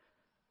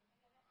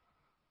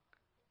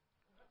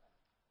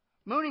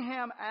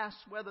 Mooneyham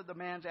asked whether the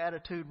man's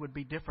attitude would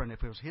be different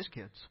if it was his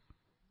kids.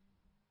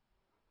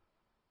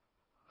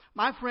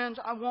 My friends,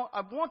 I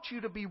want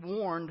you to be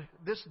warned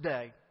this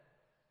day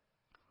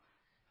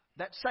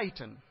that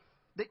Satan,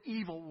 the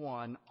evil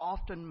one,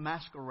 often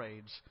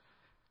masquerades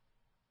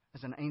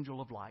as an angel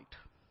of light.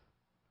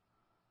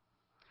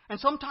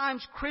 And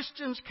sometimes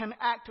Christians can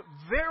act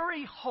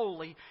very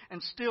holy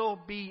and still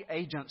be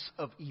agents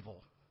of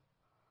evil.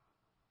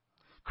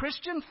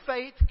 Christian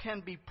faith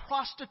can be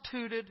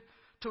prostituted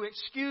to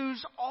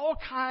excuse all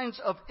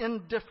kinds of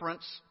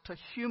indifference to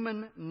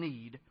human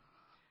need.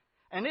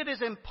 And it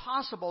is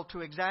impossible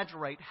to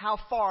exaggerate how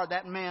far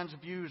that man's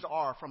views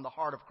are from the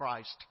heart of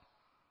Christ.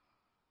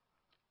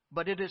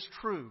 But it is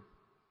true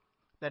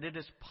that it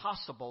is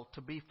possible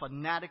to be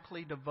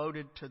fanatically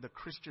devoted to the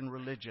Christian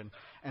religion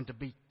and to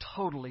be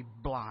totally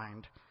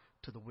blind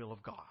to the will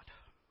of God.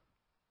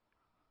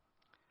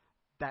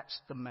 That's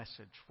the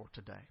message for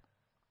today.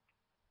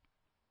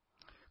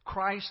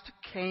 Christ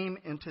came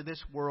into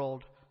this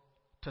world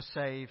to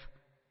save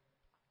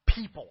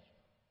people.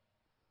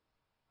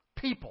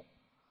 People.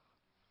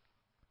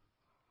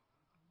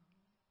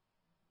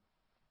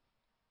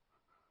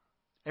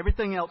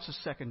 Everything else is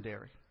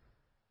secondary.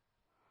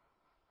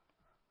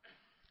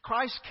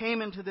 Christ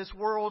came into this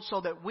world so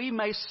that we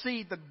may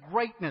see the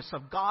greatness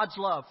of God's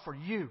love for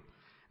you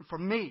and for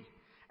me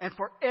and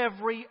for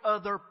every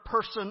other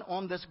person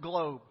on this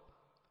globe.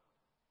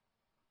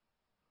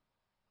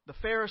 The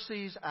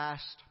Pharisees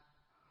asked,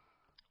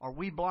 "Are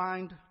we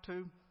blind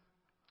too?"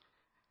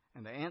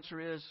 And the answer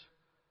is,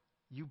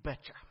 you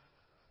betcha.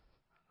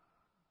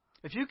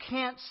 If you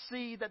can't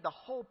see that the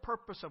whole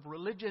purpose of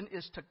religion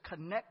is to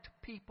connect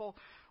people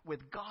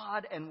with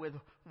God and with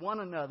one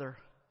another,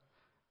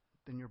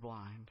 then you're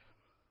blind.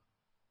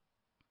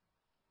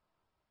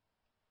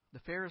 The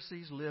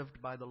Pharisees lived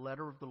by the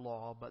letter of the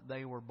law, but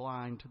they were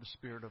blind to the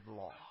spirit of the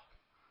law.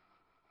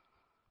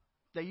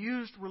 They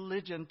used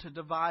religion to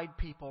divide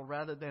people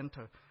rather than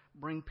to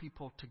bring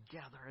people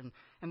together.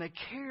 And they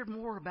cared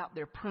more about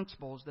their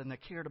principles than they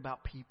cared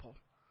about people.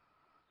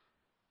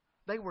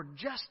 They were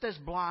just as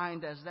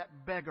blind as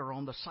that beggar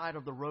on the side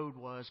of the road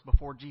was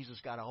before Jesus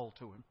got a hold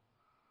to him.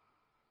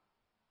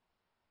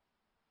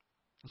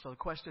 And so the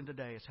question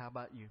today is, how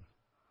about you?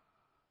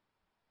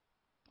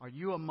 Are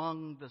you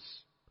among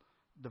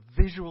the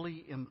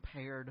visually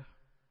impaired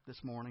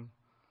this morning?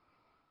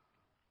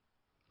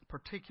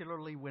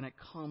 Particularly when it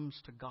comes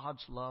to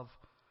God's love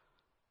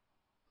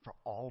for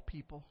all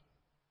people,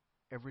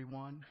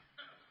 everyone,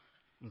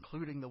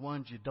 including the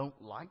ones you don't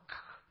like?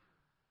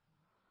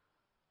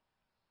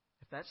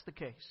 If that's the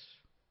case,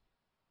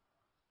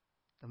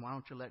 then why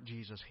don't you let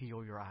Jesus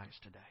heal your eyes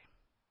today?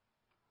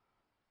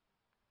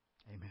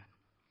 Amen.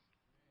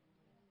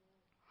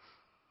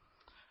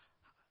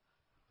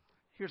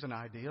 Here's an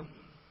idea.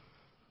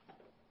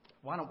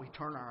 Why don't we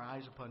turn our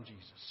eyes upon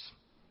Jesus?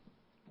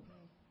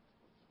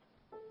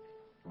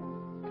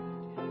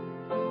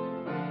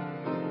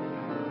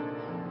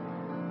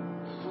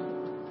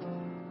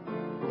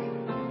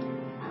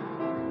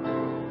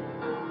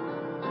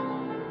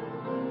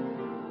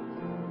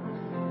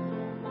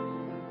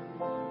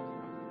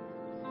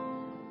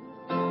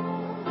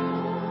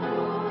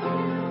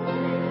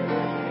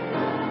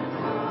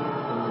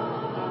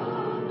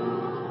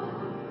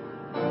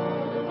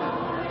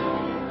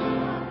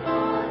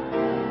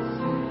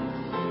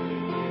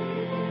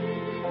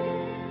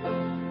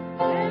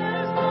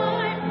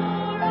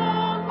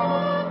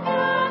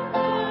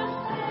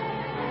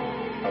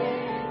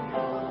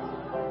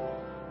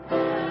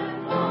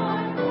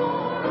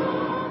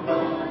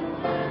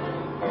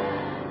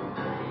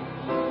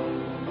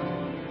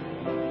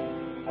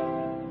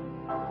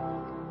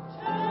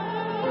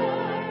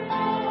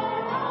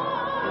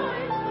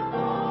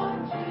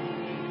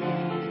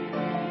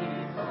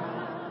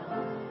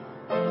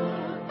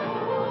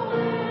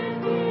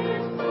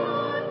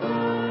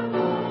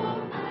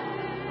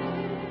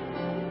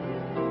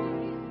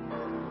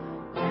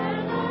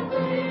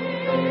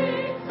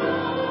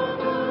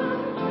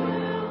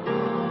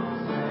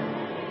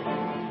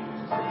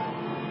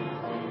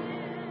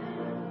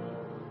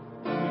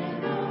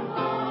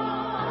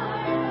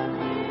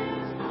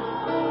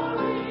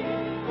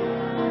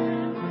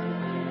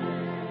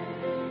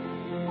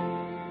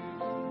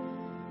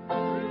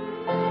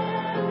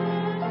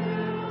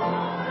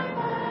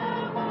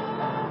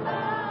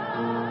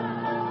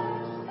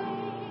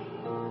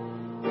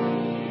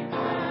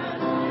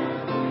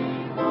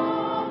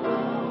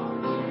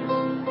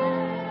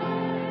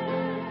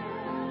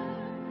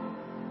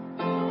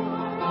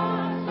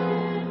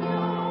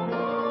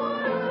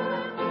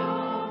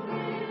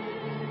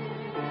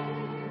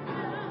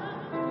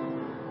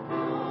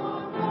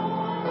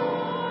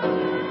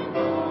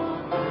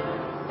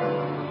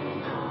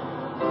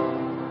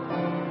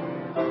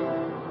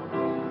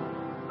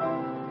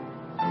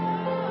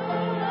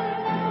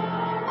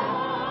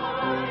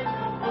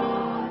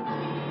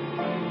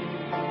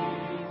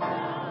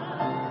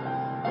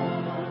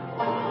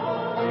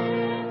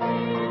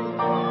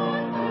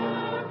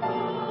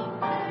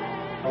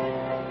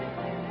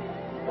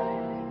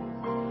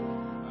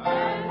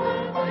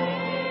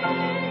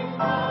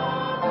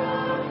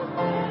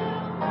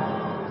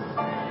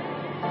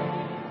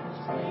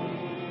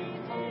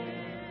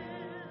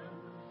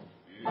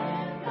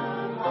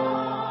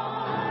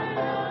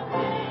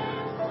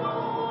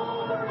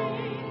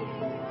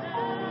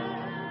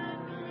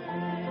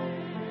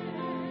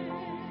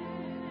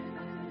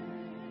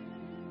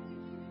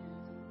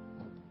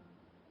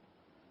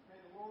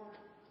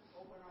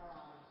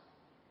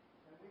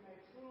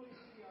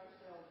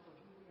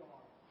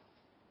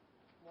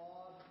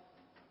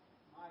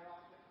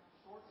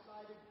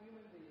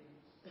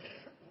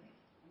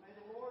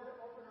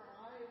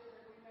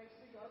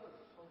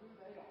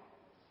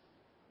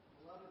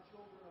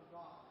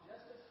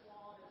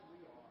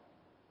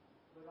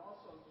 but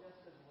also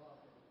just as loved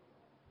as we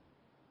are.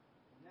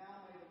 And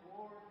now may the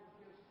Lord, who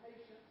gives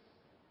patience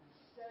and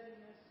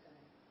steadiness and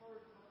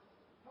encouragement,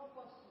 help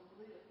us to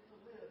live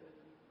in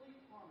complete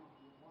harmony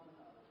with one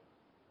another,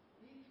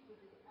 each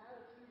with the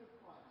attitude of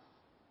Christ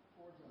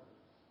towards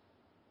others.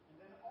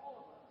 And then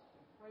all of us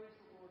can praise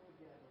the Lord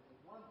together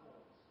with one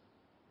voice,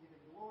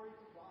 giving glory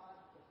to God,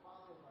 the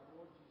Father of our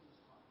Lord Jesus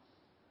Christ.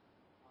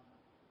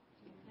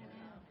 Amen.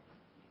 Amen.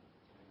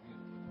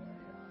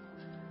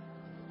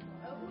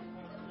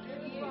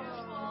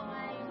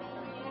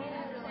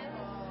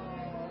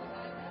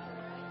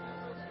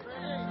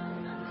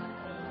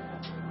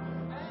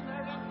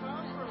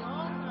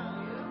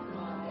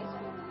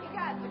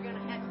 We're going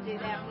to have to do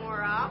that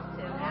more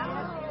often. That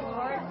was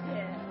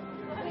gorgeous.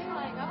 He's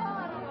like, oh,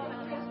 I don't know.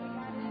 I guess we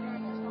got in there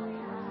and told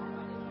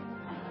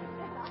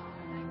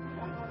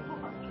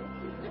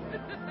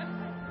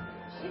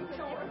She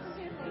chose.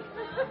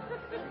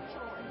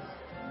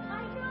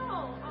 I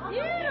know.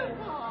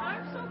 Beautiful.